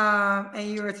 and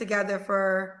you were together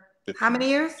for 15. how many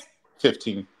years?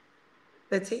 15.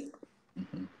 15.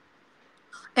 Mhm.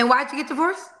 And why'd you get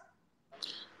divorced?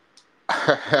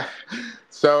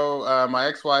 So my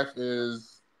ex-wife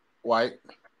is white,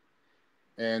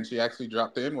 and she actually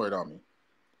dropped the N-word on me.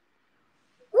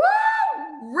 Woo!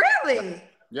 Really?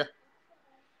 Yeah.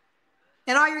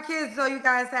 And all your kids, so you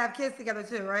guys have kids together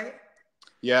too, right?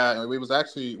 Yeah, we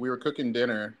were cooking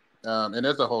dinner, and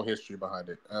there's a whole history behind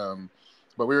it.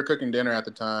 But we were cooking dinner at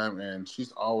the time, and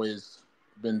she's always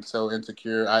been so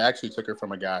insecure. I actually took her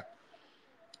from a guy,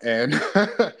 and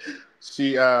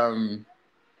she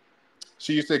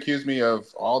used to accuse me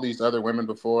of all these other women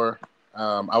before.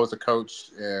 I was a coach,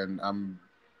 and I'm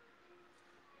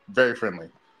very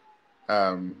friendly.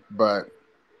 But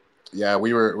yeah,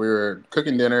 we were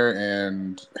cooking dinner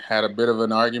and had a bit of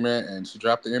an argument, and she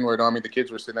dropped the N-word on me. The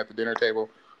kids were sitting at the dinner table.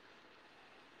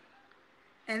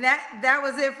 And that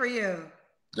was it for you.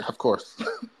 Of course.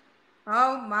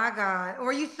 Oh my God.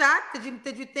 Were you shocked?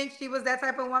 Did you think she was that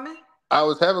type of woman? I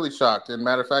was heavily shocked. And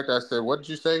matter of fact, I said, "What did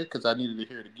you say?" Because I needed to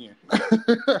hear it again.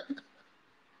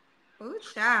 Ooh,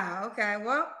 child. Okay.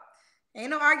 Well, ain't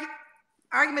no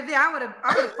argument there. I would have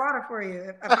fought her for you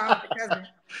if I was your cousin.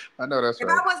 I know that's If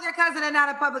right. I was your cousin and not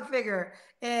a public figure,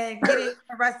 and getting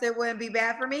arrested wouldn't be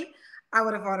bad for me, I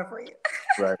would have fought her for you.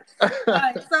 Right.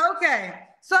 Right, so okay.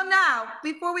 So now,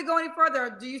 before we go any further,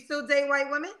 do you still date white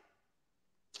women?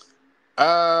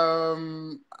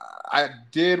 I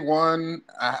did one.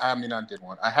 I mean, I did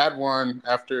one. I had one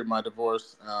after my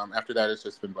divorce. After that, it's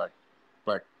just been black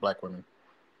women.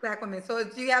 Black women. So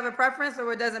do you have a preference,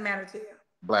 or it doesn't matter to you?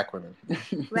 Black women.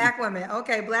 Black women.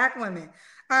 Okay, black women.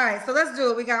 All right, so let's do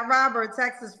it. We got Robert,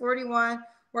 Texas, 41,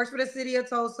 works for the city of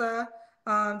Tulsa.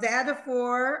 Dad of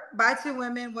 4, by 2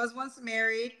 women, was once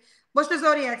married. What's your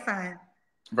zodiac sign?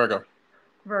 Virgo.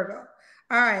 Virgo.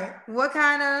 All right. What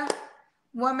kind of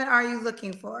woman are you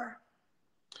looking for?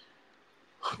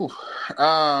 Whew.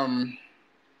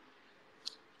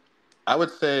 I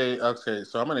would say, okay,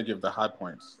 so I'm going to give the high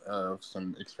points of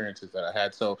some experiences that I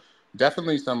had. So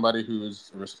definitely somebody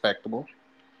who's respectable,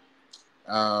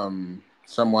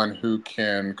 someone who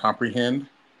can comprehend,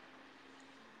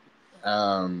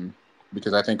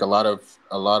 because I think a lot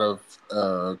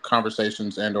of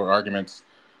conversations and or arguments,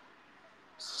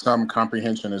 some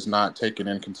comprehension is not taken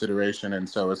in consideration, and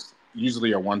so it's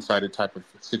usually a one-sided type of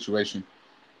situation.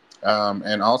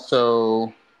 And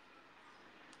also,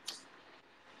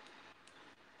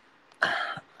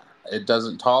 it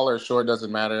doesn't, tall or short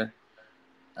doesn't matter.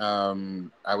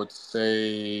 I would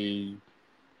say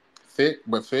fit.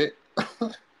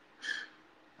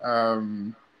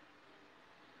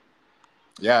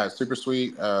 Yeah, super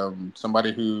sweet.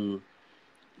 Somebody who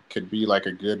could be like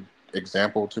a good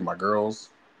example to my girls.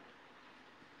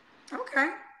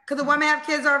 Okay. Could the woman have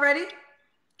kids already?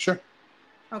 Sure.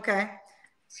 Okay.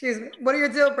 Excuse me. What are your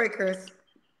deal breakers?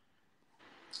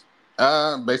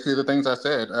 Basically the things I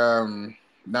said.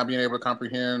 Not being able to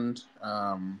comprehend,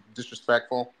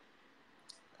 disrespectful,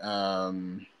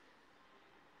 um,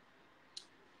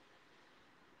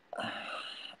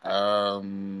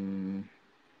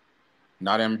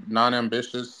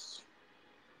 non-ambitious.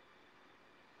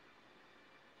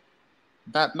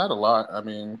 Not a lot. I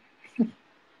mean,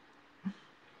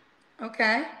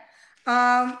 Okay.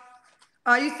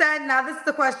 You said, now this is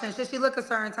the question. Should she look a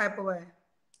certain type of way?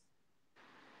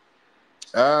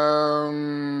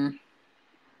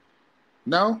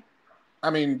 no. I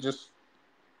mean, just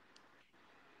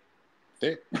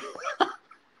thick,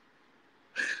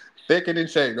 thick and in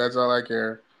shape. That's all I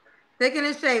care. Thick and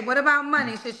in shape. What about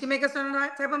money? Should she make a certain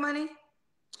type of money?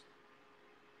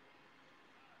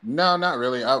 No, not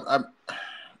really. I'm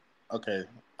okay.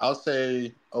 I'll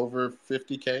say over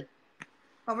 50K.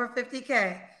 Over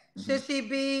 50K. Should she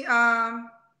be in,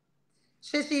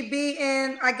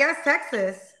 I guess,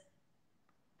 Texas?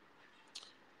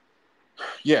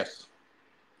 Yes.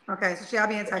 Okay, so she'll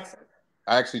be in Texas.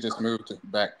 I actually just moved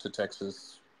back to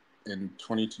Texas in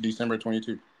December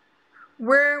 22.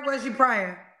 Where was you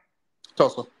prior?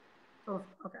 Tulsa. Oh,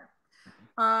 okay.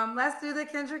 Let's do the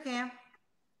Kendra Cam.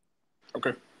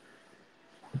 Okay.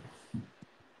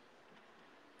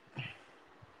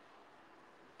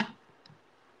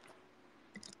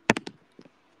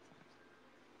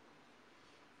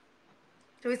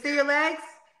 Do we see your legs?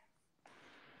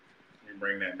 Let me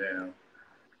bring that down.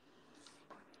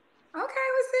 Okay,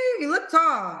 we see you. You look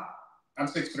tall. I'm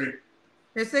 6'3".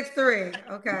 You're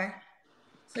 6'3". Okay.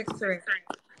 6'3".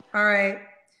 All right.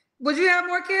 Would you have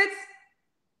more kids?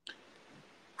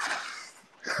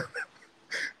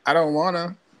 I don't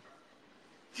wanna.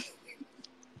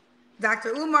 Dr.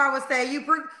 Umar would say, you gave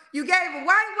a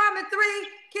white woman 3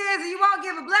 kids and you won't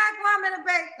give a black woman a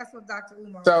baby. That's what Dr.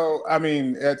 Umar would say. So I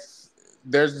mean,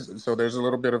 there's a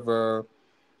little bit of a,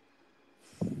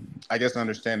 I guess,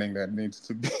 understanding that needs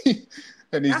to be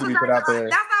put out there.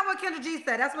 That's not what Kendra G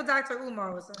said. That's what Dr.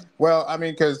 Umar was saying. Well, I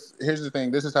mean, because here's the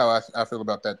thing. This is how I feel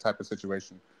about that type of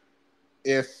situation.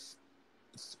 And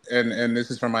this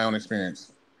is from my own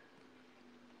experience.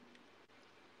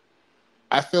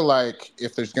 I feel like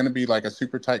if there's going to be like a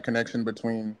super tight connection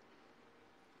between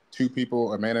two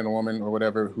people, a man and a woman or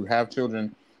whatever, who have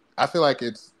children, I feel like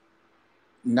it's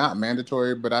not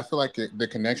mandatory, but I feel like the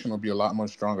connection will be a lot more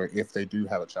stronger if they do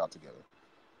have a child together.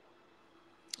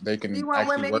 They can You want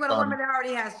actually women, work you want a on. woman that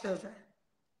already has children.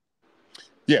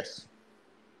 Yes.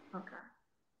 Okay.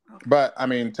 But I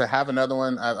mean, to have another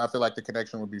one, I feel like the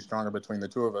connection would be stronger between the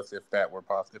two of us if that were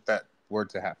possible, if that were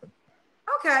to happen.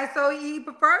 Okay, so he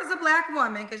prefers a black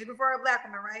woman because you prefer a black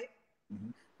woman, right? Mm-hmm.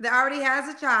 That already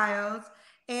has a child,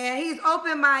 and he's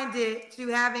open-minded to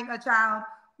having a child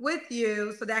with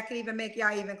you, so that could even make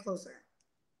y'all even closer.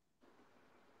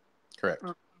 Correct.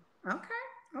 Okay.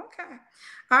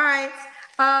 All right.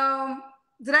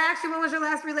 Did I ask you when was your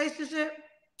last relationship?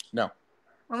 No.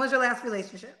 When was your last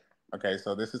relationship? Okay,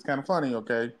 so this is kind of funny.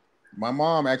 Okay, my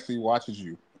mom actually watches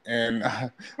you, and I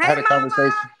Hey, had a Mama!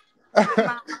 conversation. Hi,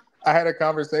 Mama. I had a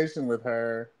conversation with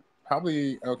her.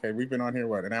 Probably we've been on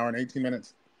here an hour and 18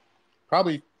 minutes.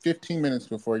 Probably 15 minutes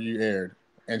before you aired,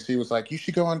 and she was like, "You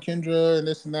should go on Kendra and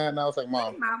this and that." And I was like,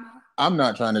 "Mom, Hey, Mama. I'm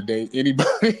not trying to date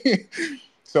anybody."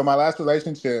 So my last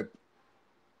relationship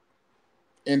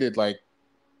ended like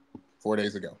 4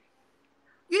 days ago.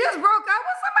 You just broke up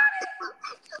with somebody?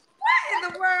 What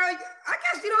in the world? I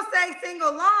guess you don't stay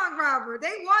single long, Robert.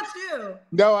 They want you.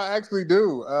 No, I actually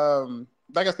do.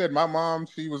 Like I said, my mom,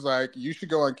 she was like, "You should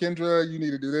go on Kendra. You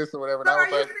need to do this or whatever." And So I are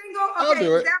was you like, single? "I'll Okay,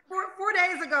 do it." that 4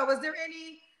 days ago, was there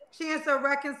any chance of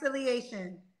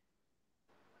reconciliation?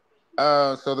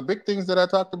 So the big things that I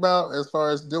talked about as far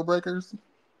as deal breakers.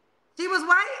 She was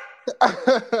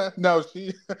white? No,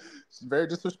 she's very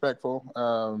disrespectful.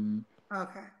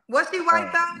 Okay. Was she white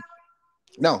though?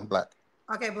 No, black.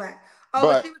 Okay, black. Oh,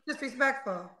 but she was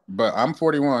disrespectful. But I'm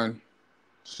 41.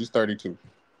 She's 32.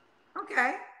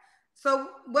 Okay. So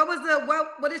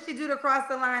what did she do to cross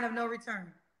the line of no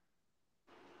return?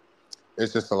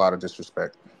 It's just a lot of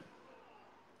disrespect.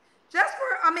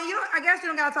 I guess you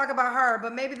don't gotta talk about her,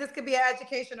 but maybe this could be an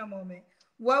educational moment.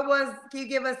 Can you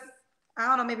give us, I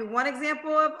don't know, maybe one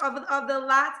example of the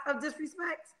lot of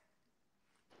disrespect?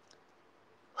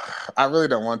 I really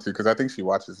don't want to because I think she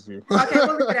watches you. Okay,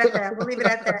 we'll leave it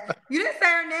at that. You didn't say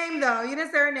her name though. You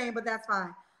didn't say her name, but that's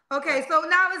fine. Okay, so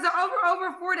now is it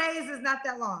over 4 days is not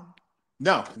that long.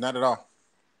 No, not at all.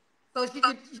 So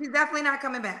she's definitely not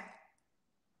coming back.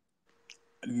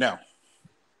 No.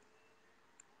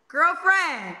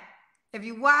 Girlfriend, if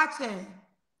you watching,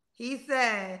 he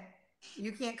said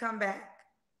you can't come back.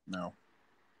 No.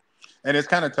 And it's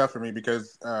kind of tough for me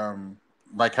because,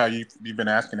 like how you've been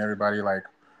asking everybody, like,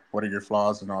 what are your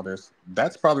flaws and all this?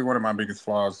 That's probably one of my biggest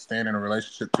flaws, staying in a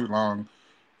relationship too long,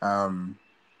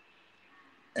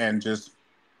 and just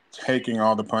taking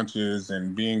all the punches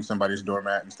and being somebody's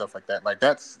doormat and stuff like that. Like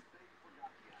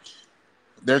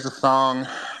there's a song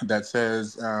that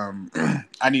says,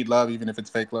 I need love even if it's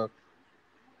fake love.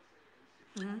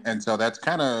 Mm-hmm. And so that's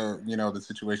kind of, the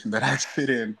situation that I sit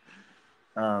in,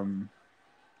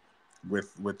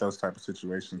 with those type of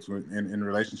situations in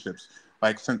relationships.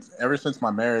 Like ever since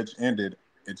my marriage ended,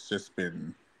 it's just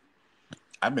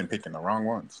I've been picking the wrong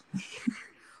ones.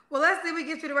 Well, let's see if we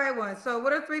get you the right one. So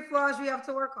what are 3 flaws you have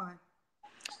to work on?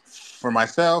 For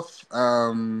myself,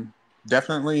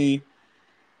 definitely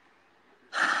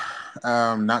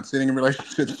not sitting in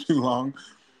relationships too long.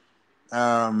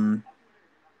 I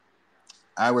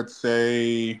would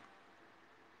say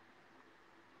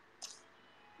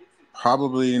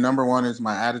probably number 1 is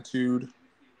my attitude.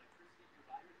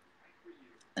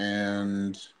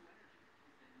 And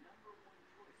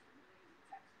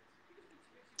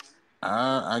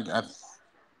I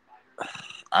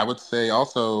would say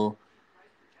also,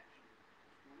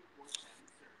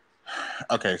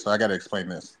 okay, so I got to explain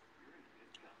this.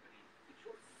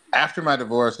 After my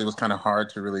divorce, it was kind of hard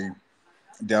to really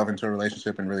delve into a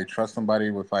relationship and really trust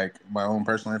somebody with like my own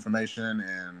personal information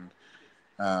and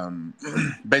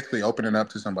basically opening up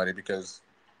to somebody, because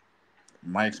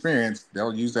my experience,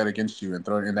 they'll use that against you and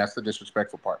throw it, and that's the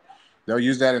disrespectful part. They'll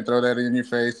use that and throw that in your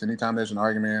face anytime there's an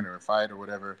argument or a fight or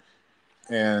whatever.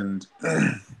 And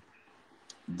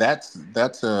that's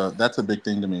a big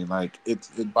thing to me. Like it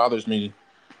bothers me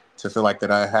to feel like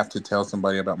that I have to tell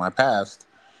somebody about my past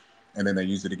and then they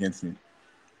use it against me.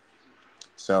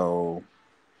 So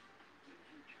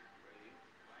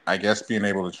I guess being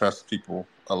able to trust people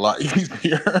a lot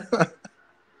easier.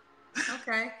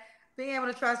 Okay. Being able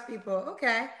to trust people.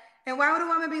 Okay. And why would a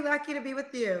woman be lucky to be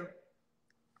with you?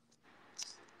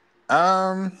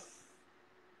 I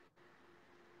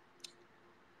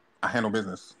handle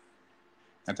business.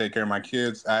 I take care of my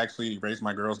kids. I actually raise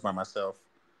my girls by myself.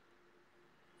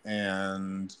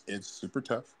 And it's super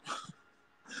tough.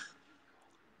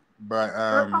 But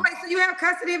wait, so you have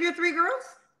custody of your 3 girls?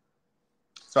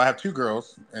 So I have 2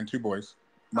 girls and 2 boys.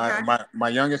 My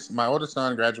oldest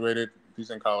son graduated. He's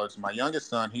in college. My youngest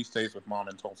son, he stays with mom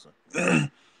in Tulsa.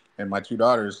 And my 2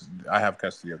 daughters, I have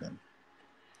custody of them.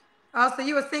 Oh, so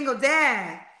you a single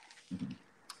dad. Mm-hmm.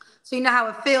 So you know how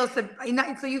it feels to,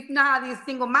 so you know how these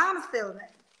single moms feel then?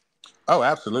 Oh,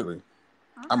 absolutely.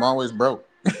 Okay. I'm always broke.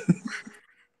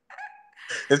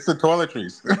 It's the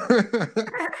toiletries.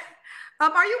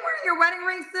 Are you wearing your wedding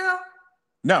ring still?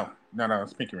 No,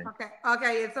 it's pinky ring. Okay.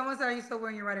 If someone said, are you still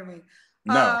wearing your wedding ring?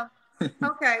 No.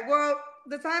 Okay, well,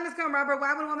 the time has come, Robert.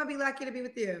 Why would a woman be lucky to be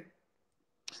with you?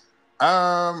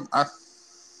 I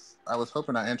was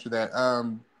hoping I answered that.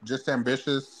 Just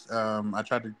ambitious. I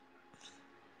try to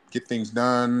get things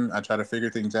done. I try to figure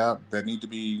things out that need to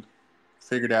be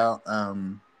figured out.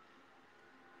 I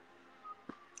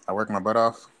work my butt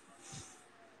off.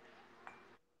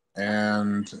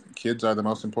 And kids are the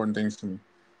most important things to me.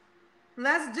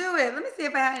 Let's do it. Let me see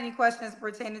if I have any questions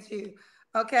pertaining to you.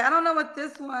 Okay, I don't know what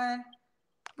this one.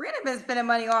 Brandon been spending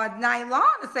money all night long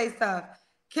to say stuff.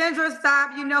 Kendra,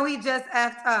 stop. You know he just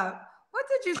effed up. What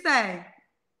did you say?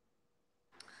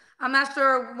 I'm not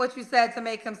sure what you said to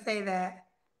make him say that.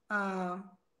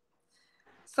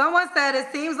 Someone said it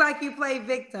seems like you play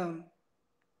victim.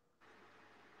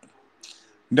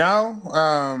 No,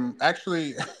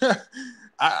 actually,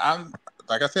 I'm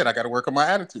like I said, I got to work on my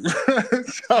attitude.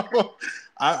 So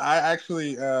I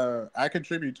actually I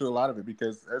contribute to a lot of it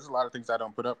because there's a lot of things I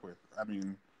don't put up with. I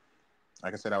mean,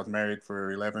 like I said, I was married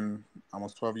for 11,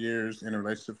 almost 12 years, in a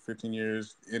relationship for 15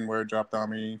 years, N-word dropped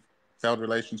on me, failed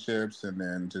relationships, and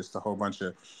then just a whole bunch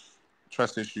of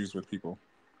trust issues with people.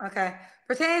 Okay.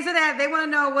 Pertaining to that, they want to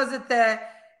know, was it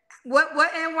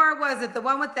what N-word was it? The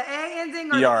one with the A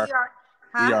ending or ER. the ER?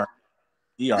 Huh? ER.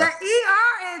 The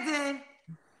ER ending?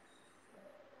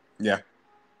 Yeah.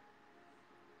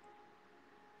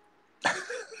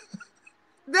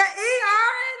 The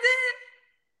ER ending?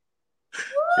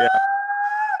 Yeah.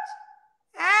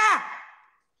 Yeah.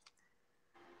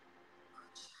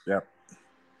 Yep.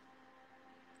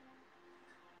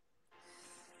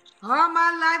 All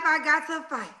my life I got to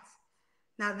fight.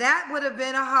 Now that would have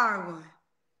been a hard one.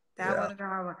 That would have been a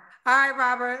hard one. All right,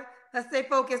 Robert, let's stay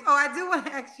focused. Oh, I do want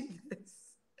to ask you this.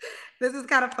 This is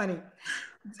kind of funny.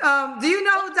 Do you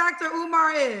know who Dr.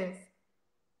 Umar is?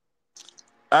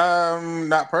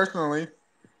 Not personally,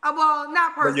 Well,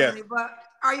 not but yes. personally, but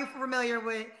are you familiar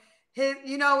with his?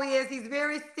 You know, he's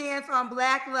very stance on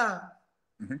black love.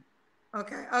 hmm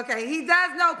Okay. He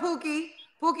does know Pookie.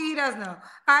 He does know.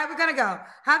 All right, we're gonna go.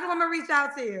 How can women reach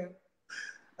out to you?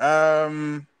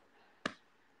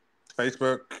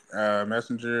 Facebook,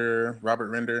 Messenger, Robert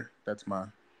Render. That's my.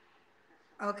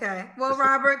 Okay. Well,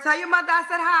 Robert, tell your mother I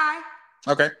said hi.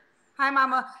 Okay. Hi,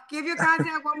 Mama. Give your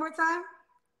contact one more time.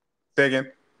 Say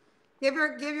again. Give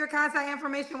your contact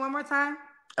information one more time.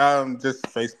 Just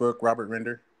Facebook, Robert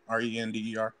Render,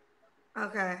 RENDER.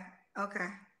 Okay.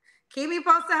 Keep me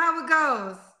posted how it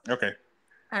goes. Okay.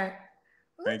 All right.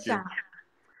 Thank you.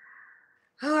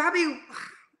 Oh, I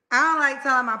don't like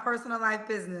telling my personal life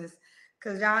business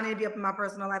because y'all need to be up in my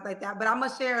personal life like that. But I'm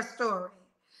gonna share a story.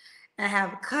 I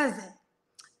have a cousin.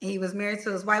 He was married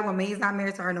to his white woman. He's not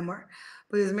married to her no more,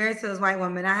 but he was married to his white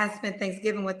woman. I had spent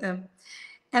Thanksgiving with him,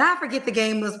 and I forget the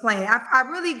game he was playing. I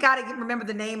really got to remember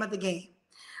the name of the game,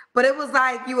 but it was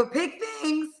like you would pick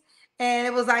things, and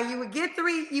it was like you would get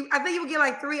I think you would get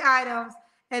like 3 items,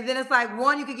 and then it's like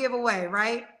 1 you could give away,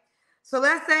 right? So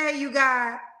let's say she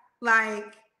got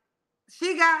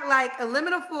like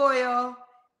aluminum foil,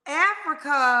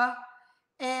 Africa,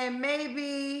 and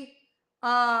maybe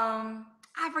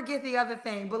I forget the other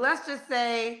thing, but let's just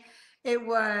say it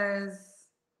was,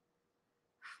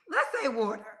 let's say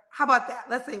water. How about that?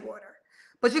 Let's say water.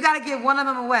 But you got to give one of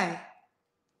them away.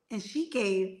 And she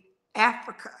gave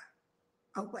Africa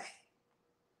away.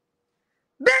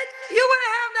 Bitch, you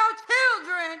wouldn't have no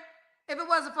children if it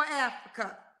wasn't for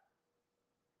Africa.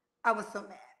 I was so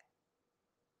mad.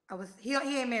 He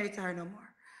ain't married to her no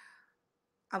more.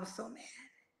 I was so mad.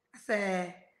 I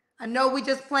said, I know we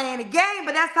just playing a game,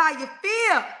 but that's how you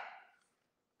feel.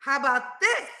 How about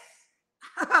this?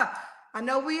 I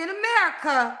know we in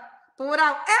America, but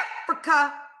without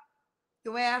Africa,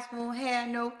 your ass won't have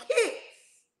no kids.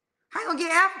 How you gonna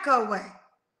get Africa away?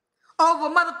 Over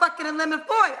motherfucking aluminum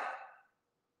foil.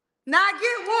 Now I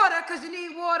get water because you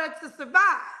need water to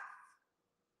survive.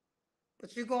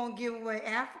 But you gonna give away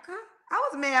Africa? I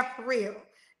was mad for real.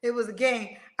 It was a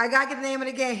game. I gotta get the name of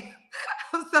the game.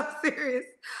 I'm so serious.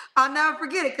 I'll never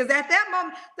forget it. Because at that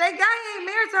moment, that guy ain't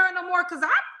married to her no more because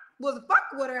I was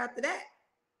fucking with her after that.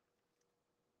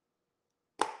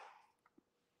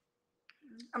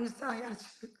 I'm just telling you the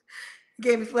truth. It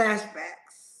gave me flashbacks.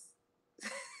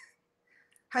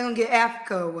 How you gonna get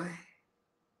Africa away?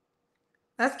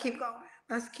 Let's keep going.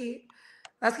 Let's keep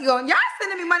going. Y'all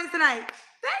sending me money tonight.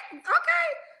 Okay.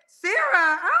 Sarah,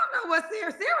 I don't know what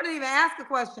Sarah didn't even ask a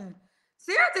question.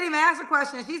 Sarah didn't even ask a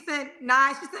question. She said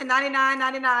 9. She said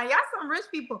 99.99. Y'all some rich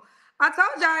people. I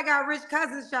told y'all I got rich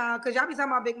cousins, y'all, because y'all be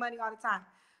talking about big money all the time.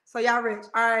 So y'all rich.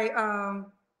 All right.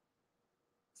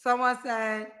 Someone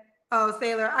said, oh,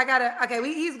 Sailor, okay,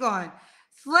 he's gone.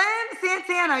 Slim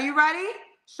Santana, you ready?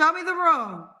 Show me the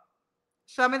room.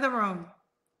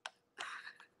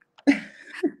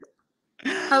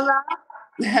 Hello?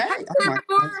 Hey, oh my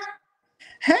gosh.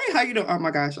 Hey, how you doing? Oh my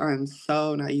gosh, I am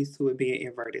so not used to it being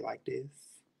inverted like this.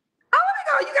 Oh my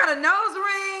God, you got a nose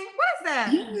ring? What is that?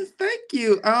 Yes, thank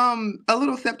you. A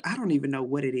little I don't even know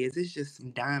what it is. It's just some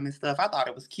diamond stuff. I thought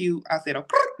it was cute. I said,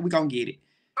 okay, we're gonna get it.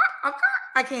 Okay.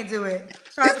 I can't do it.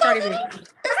 Try to Cardi B. It's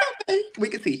okay. We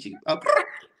can teach you. Okay.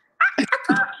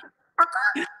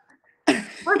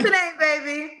 What's your name,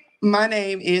 baby? My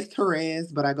name is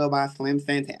Therese, but I go by Slim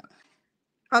Santana.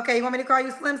 Okay, you want me to call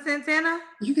you Slim Santana?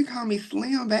 You can call me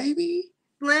Slim, baby.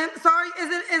 Slim. Sorry, is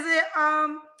it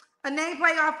a name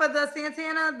play off of the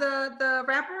Santana, the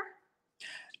rapper?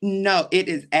 No, it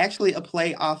is actually a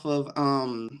play off of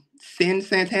Sin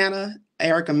Santana,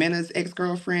 Erica Mena's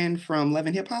ex-girlfriend from Love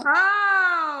and Hip Hop.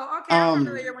 Oh, okay. I'm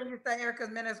familiar when you say Erica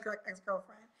Mena's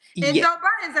ex-girlfriend. And yeah. Joe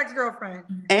Budden's ex-girlfriend.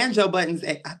 And Joe Budden's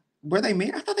were they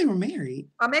married? I thought they were married.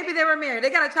 Or maybe they were married. They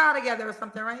got a child together or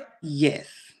something, right? Yes.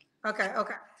 Okay. All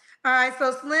right,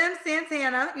 so Slim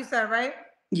Santana, you said, right?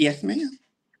 Yes, ma'am.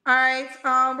 All right,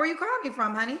 where you calling me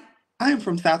from, honey? I am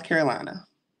from South Carolina.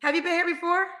 Have you been here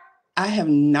before? I have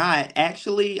not.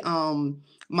 Actually,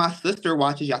 my sister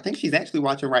watches you. I think she's actually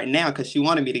watching right now because she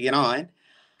wanted me to get on.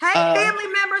 Hey, family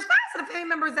members. Shout out to the family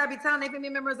members that be telling their family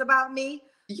members about me.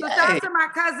 So shout out to my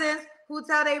cousins who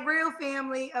tell their real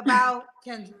family about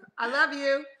Kendra. I love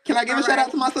you. Can I give a shout out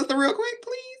to my sister real quick,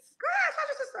 please?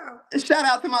 Shout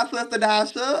out to my sister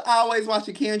Dasha. I always watch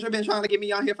your Kendra. Been trying to get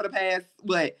me on here for the past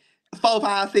 4,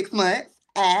 5, 6 months.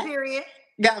 Period.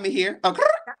 Got me here. Okay.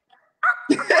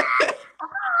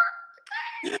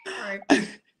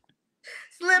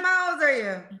 Slim, how old are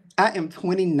you? I am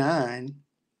 29.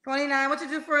 29. What you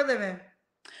do for a living?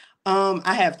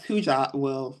 I have 2 jobs.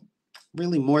 Well,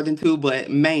 really more than 2, but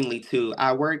mainly 2.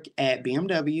 I work at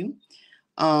BMW,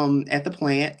 at the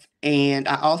plant, and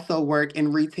I also work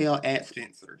in retail at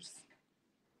Spencer's.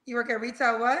 You work at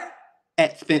retail what?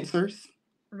 At Spencer's.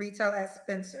 Retail at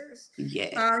Spencer's.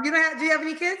 Yes. Do you have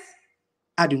any kids?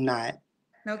 I do not.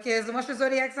 No kids. And what's your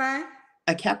zodiac sign?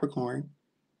 A Capricorn.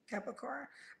 Capricorn.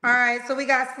 All right. So we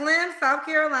got Slim, South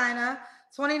Carolina,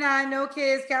 29, no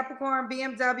kids, Capricorn,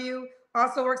 BMW,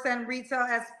 also works in retail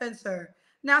at Spencer.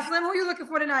 Now, Slim, who are you looking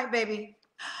for tonight, baby?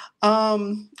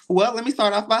 Well, let me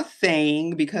start off by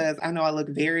saying, because I know I look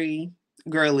very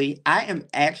girly, I am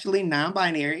actually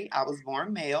non-binary. I was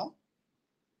born male.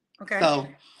 Okay. So,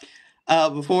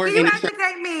 before Can you any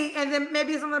educate me and then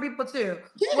maybe some other people too?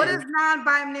 Yes. What does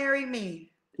non-binary mean?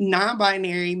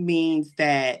 Non-binary means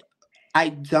that I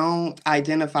don't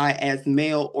identify as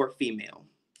male or female.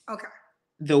 Okay.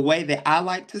 The way that I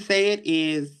like to say it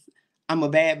is I'm a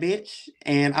bad bitch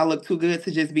and I look too good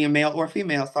to just be a male or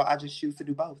female, so I just choose to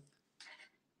do both.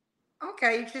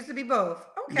 Okay, you choose to be both.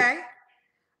 Okay. Yes.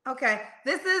 Okay.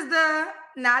 This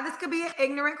could be an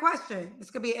ignorant question. This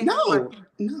could be an ignorant question.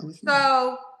 No, it's not.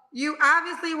 So you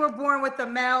obviously were born with a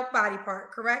male body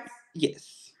part, correct?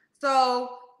 Yes.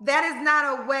 So that is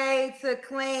not a way to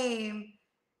claim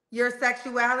your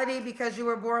sexuality because you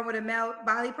were born with a male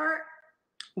body part?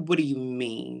 What do you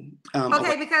mean?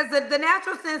 Okay, because the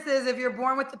natural sense is if you're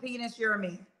born with the penis, you're a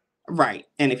man. Right.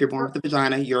 And if you're born with a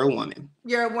vagina, you're a woman.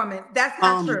 You're a woman. That's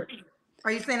not true.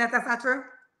 Are you saying that that's not true?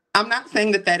 I'm not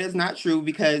saying that that is not true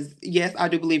because yes, I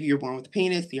do believe you're born with a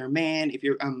penis, you're a man. If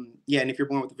you're and if you're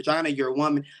born with a vagina, you're a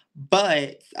woman.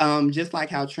 But just like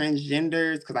how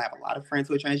transgenders, because I have a lot of friends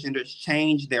who are transgenders,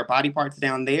 change their body parts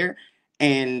down there,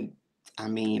 and I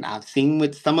mean, I've seen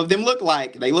what some of them look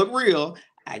like. They look real.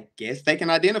 I guess they can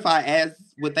identify as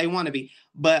what they want to be.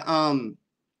 But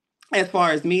as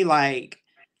far as me, like,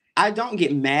 I don't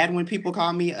get mad when people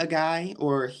call me a guy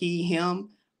or he, him.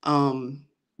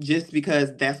 Just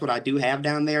because that's what I do have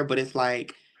down there, but it's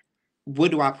like, what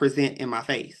do I present in my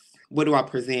face? What do I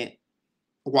present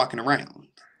walking around?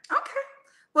 Okay.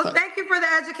 Well, thank you for the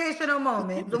educational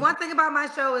moment. The one thing about my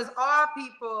show is all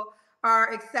people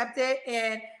are accepted,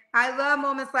 and I love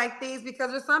moments like these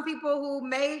because there's some people who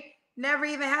may never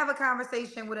even have a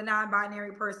conversation with a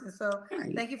non-binary person. So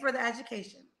thank you for the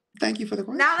education. Thank you for the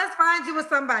question. Now let's find you with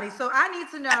somebody. So I need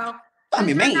to know. I'm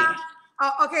a man.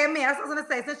 Okay, man. That's what I was gonna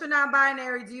say. Since you're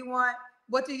non-binary,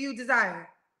 what do you desire?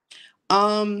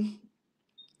 The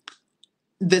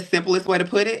simplest way to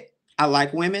put it, I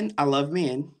like women. I love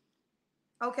men.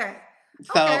 Okay.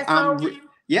 So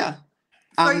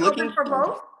I'm looking for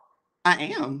both.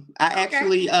 I am. I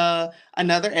actually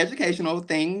another educational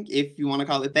thing, if you want to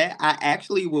call it that. I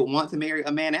actually would want to marry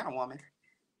a man and a woman.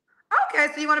 Okay,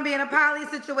 so you want to be in a poly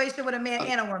situation with a man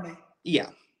and a woman. Yeah.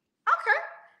 Okay.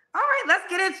 All right, let's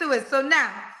get into it. So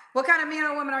now, what kind of man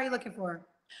or woman are you looking for?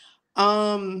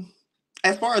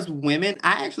 As far as women,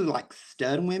 I actually like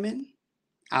stud women,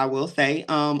 I will say.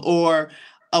 Or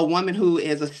a woman who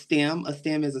is a STEM. A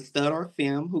STEM is a stud or a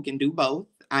femme who can do both.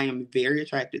 I am very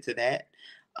attracted to that.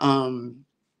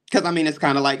 Because I mean, it's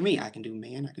kind of like me. I can do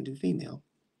man, I can do female.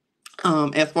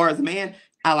 As far as a man,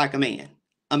 I like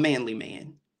a manly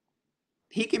man.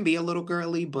 He can be a little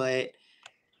girly, but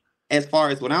as far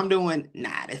as what I'm doing,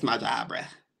 nah, that's my job, bruh.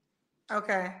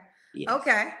 Okay. Yes.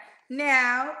 Okay.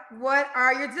 Now, what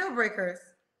are your deal breakers?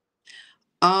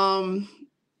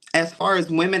 As far as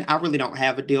women, I really don't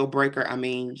have a deal breaker. I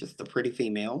mean, just a pretty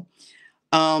female.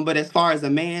 But as far as a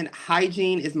man,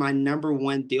 hygiene is my number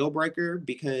one deal breaker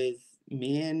because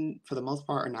men, for the most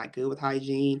part, are not good with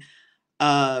hygiene.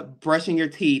 Brushing your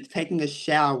teeth, taking a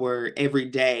shower every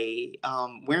day,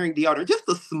 wearing deodorant, just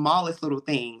the smallest little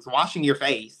things, washing your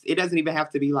face. It doesn't even have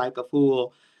to be like a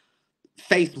full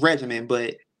face regimen,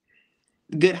 but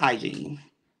good hygiene.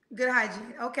 Good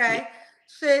hygiene. Okay. Yeah.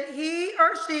 Should he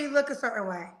or she look a certain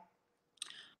way?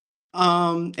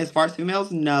 As far as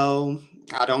females, no,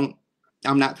 I don't.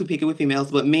 I'm not too picky with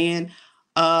females, but men,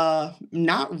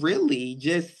 not really.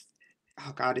 Just,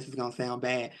 oh God, this is gonna sound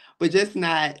bad, but just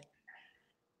not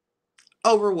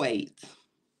overweight.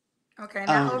 Okay,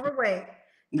 not overweight.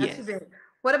 Not yes. too big.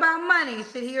 What about money?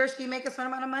 Should he or she make a certain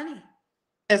amount of money?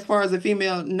 As far as a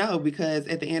female, no, because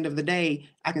at the end of the day,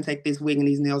 I can take this wig and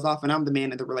these nails off and I'm the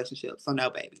man in the relationship. So no,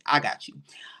 baby, I got you.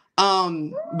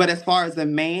 But as far as a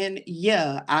man,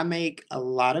 yeah, I make a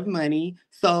lot of money.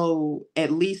 So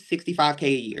at least $65K a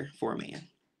year for a man.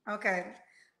 Okay.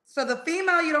 So the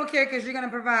female, you don't care because you're going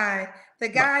to provide. The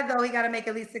guy, though, he got to make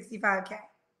at least $65K.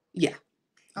 Yeah.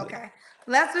 Okay.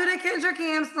 Let's do the Kendra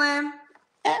Cam Slim.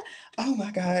 Oh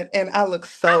my God. And I look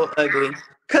so ugly.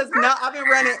 Cause no, I've been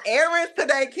running errands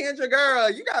today, Kendra girl.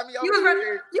 You got me You over was running.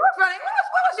 here. You was running.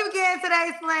 What was you getting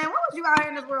today, Slim? What was you out here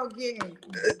in this world getting?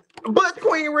 Bush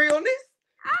Queen realness.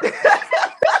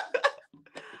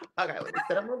 Okay, let me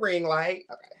set up my ring light.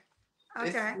 Okay.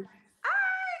 Okay. All right.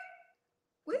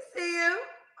 We see you.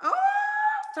 Oh,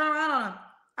 turn around on him.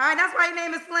 All right, that's why your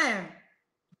name is Slim.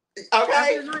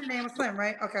 Okay. Your name is Slim,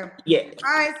 right? Okay. Yeah.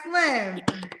 All right, Slim.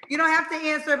 You don't have to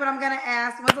answer, but I'm gonna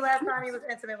ask. When's the last time you was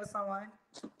intimate with someone?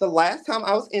 The last time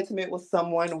I was intimate with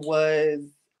someone was,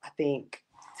 I think,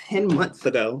 10 months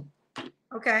ago.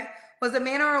 Okay. Was it a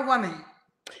man or a woman?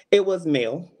 It was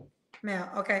male. Male.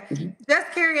 Okay. Mhm.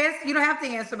 Just curious. You don't have to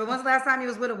answer, but when's the last time you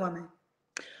was with a woman?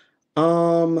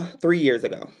 3 years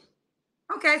ago.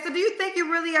 Okay. So do you think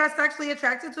you really are sexually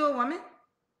attracted to a woman?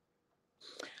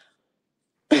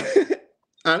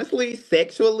 Honestly,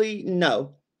 sexually,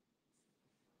 no.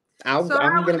 So how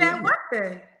I'm would gonna be that honest.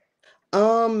 work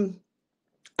then?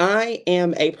 I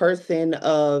am a person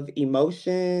of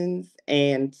emotions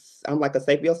and I'm like a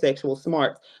sapiosexual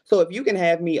smart. So if you can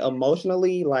have me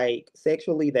emotionally, like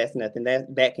sexually, that's nothing.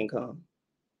 That can come.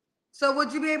 So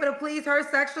would you be able to please her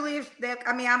sexually? If that,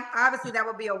 I mean, I'm obviously that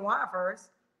would be a want of hers.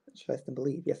 Trust and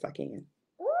believe. Yes, I can.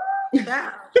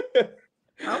 Yeah.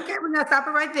 Okay, we're gonna stop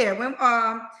it right there. When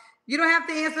you don't have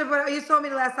to answer, but you told me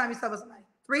the last time you saw was like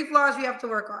 3 flaws you have to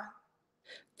work on.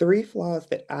 3 flaws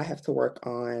that I have to work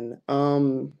on.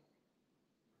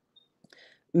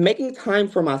 Making time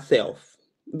for myself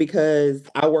because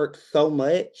I work so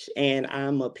much and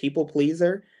I'm a people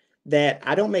pleaser that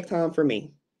I don't make time for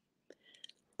me.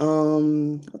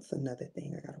 What's another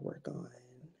thing I gotta work on?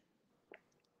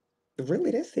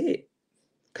 Really, that's it.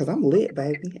 Cause I'm lit,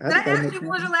 baby. I Did I just gotta ask make you what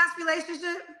was time. your last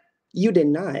relationship? You did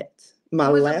not. My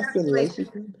When was your last last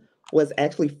relationship? relationship was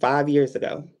actually 5 years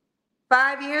ago.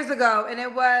 5 years ago, and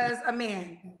it was a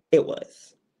man. It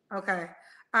was. Okay.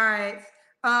 All right.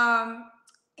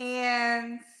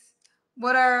 And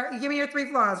give me your 3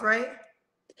 flaws, right?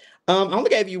 I only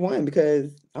gave you one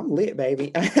because I'm lit,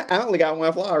 baby. I only got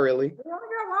one flaw, really. You only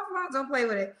got 1 flaw, don't play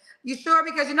with it. You sure?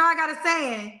 Because you know I got a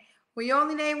saying. When you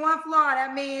only name 1 flaw,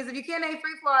 that means if you can't name 3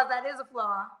 flaws, that is a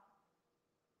flaw.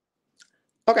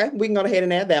 Okay, we can go ahead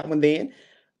and add that one then.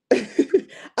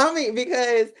 I mean,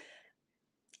 because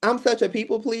I'm such a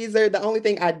people pleaser, the only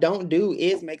thing I don't do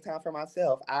is make time for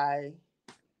myself. Okay.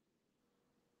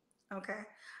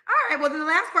 All right. Well, then the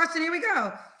last question. Here we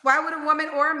go. Why would a woman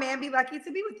or a man be lucky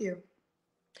to be with you?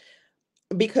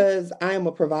 Because I am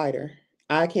a provider.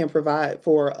 I can provide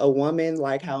for a woman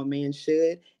like how a man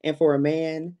should, and for a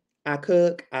man, I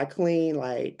cook, I clean.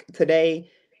 Like today,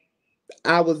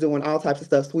 I was doing all types of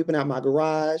stuff, sweeping out my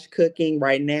garage, cooking.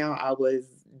 Right now, I was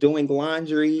doing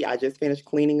laundry. I just finished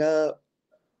cleaning up.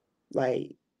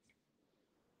 Like,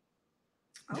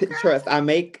 Okay. trust, I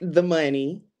make the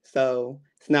money. So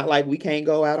it's not like we can't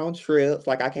go out on trips.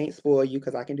 Like, I can't spoil you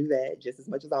because I can do that just as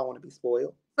much as I want to be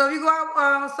spoiled. So if you go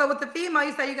out, so with the female,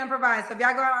 you say you're gonna provide. So if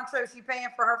y'all go out on trips, you paying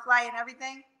for her flight and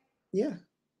everything? Yeah.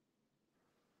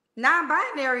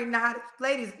 Non-binary,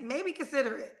 ladies, maybe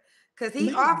consider it. Because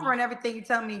he offering everything you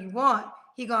tell me you want.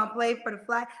 He gonna play for the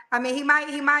flight. I mean, he might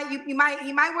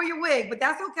wear your wig, but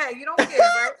that's okay. You don't care,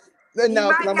 right?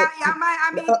 No,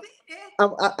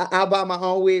 I'll buy my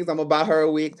own wigs. I'm gonna buy her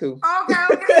a wig too. Okay.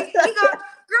 He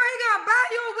gonna buy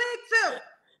you a wig too.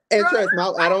 And trust me,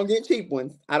 I don't get cheap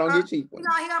ones. I don't get cheap ones.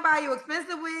 He gonna buy you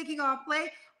expensive wig. He gonna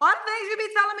play all the things you be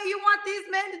telling me you want these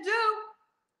men to do.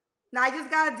 Now you just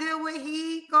gotta deal with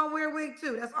he gonna wear a wig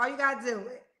too. That's all you gotta deal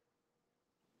with.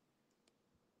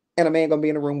 And a man gonna be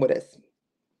in the room with us.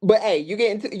 But hey, you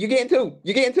getting two,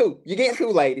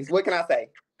 ladies. What can I say?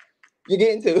 You're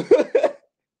getting two.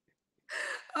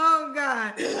 Oh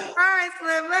God. All right,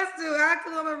 Slim, let's do it. How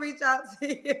can I'm gonna reach out to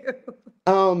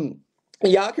you?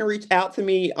 Y'all can reach out to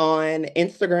me on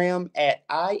Instagram at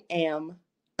 @IAM_Slim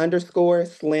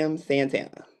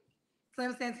Santana.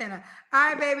 Slim Santana. All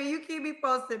right, baby. You keep me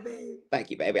posted, babe.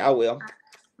 Thank you, baby. I will.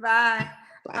 Bye.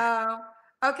 Bye.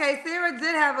 Okay, Sarah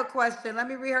did have a question. Let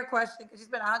me read her question because she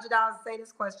spent $100 to say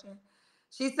this question.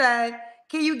 She said,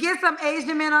 "Can you get some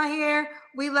Asian men on here?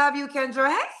 We love you, Kendra."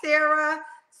 Hey, Sarah.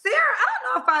 Sarah, I don't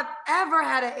know if I've ever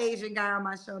had an Asian guy on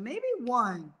my show. Maybe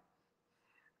one.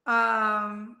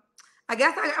 I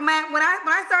guess when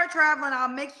I start traveling, I'll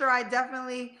make sure I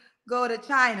definitely go to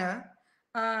China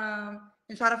and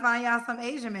try to find y'all some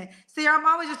Asian men. See, I'm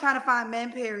always just trying to find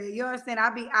men, period. You understand?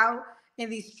 I'll be out in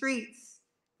these streets,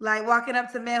 like walking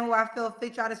up to men who I feel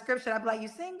fit your description. I'll be like, "You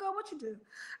single? What you do?"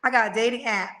 I got a dating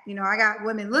app. You know, I got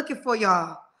women looking for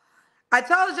y'all. I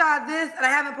told y'all this, and I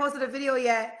haven't posted a video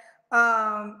yet.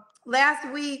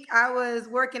 last week I was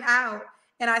working out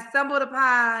and I stumbled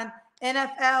upon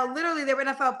NFL. Literally, they were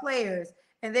NFL players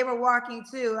and they were walking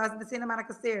too. I was in the Santa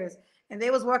Monica Stairs and they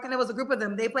was walking. There was a group of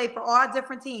them. They played for all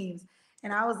different teams.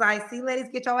 And I was like, see, ladies,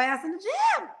 get your ass in the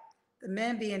gym. The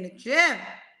men be in the gym.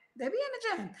 They be in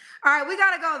the gym. All right, we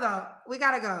got to go, though. We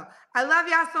got to go. I love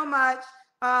y'all so much.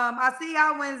 I'll see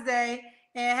y'all Wednesday.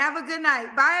 And have a good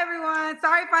night. Bye, everyone.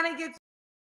 Sorry if I didn't get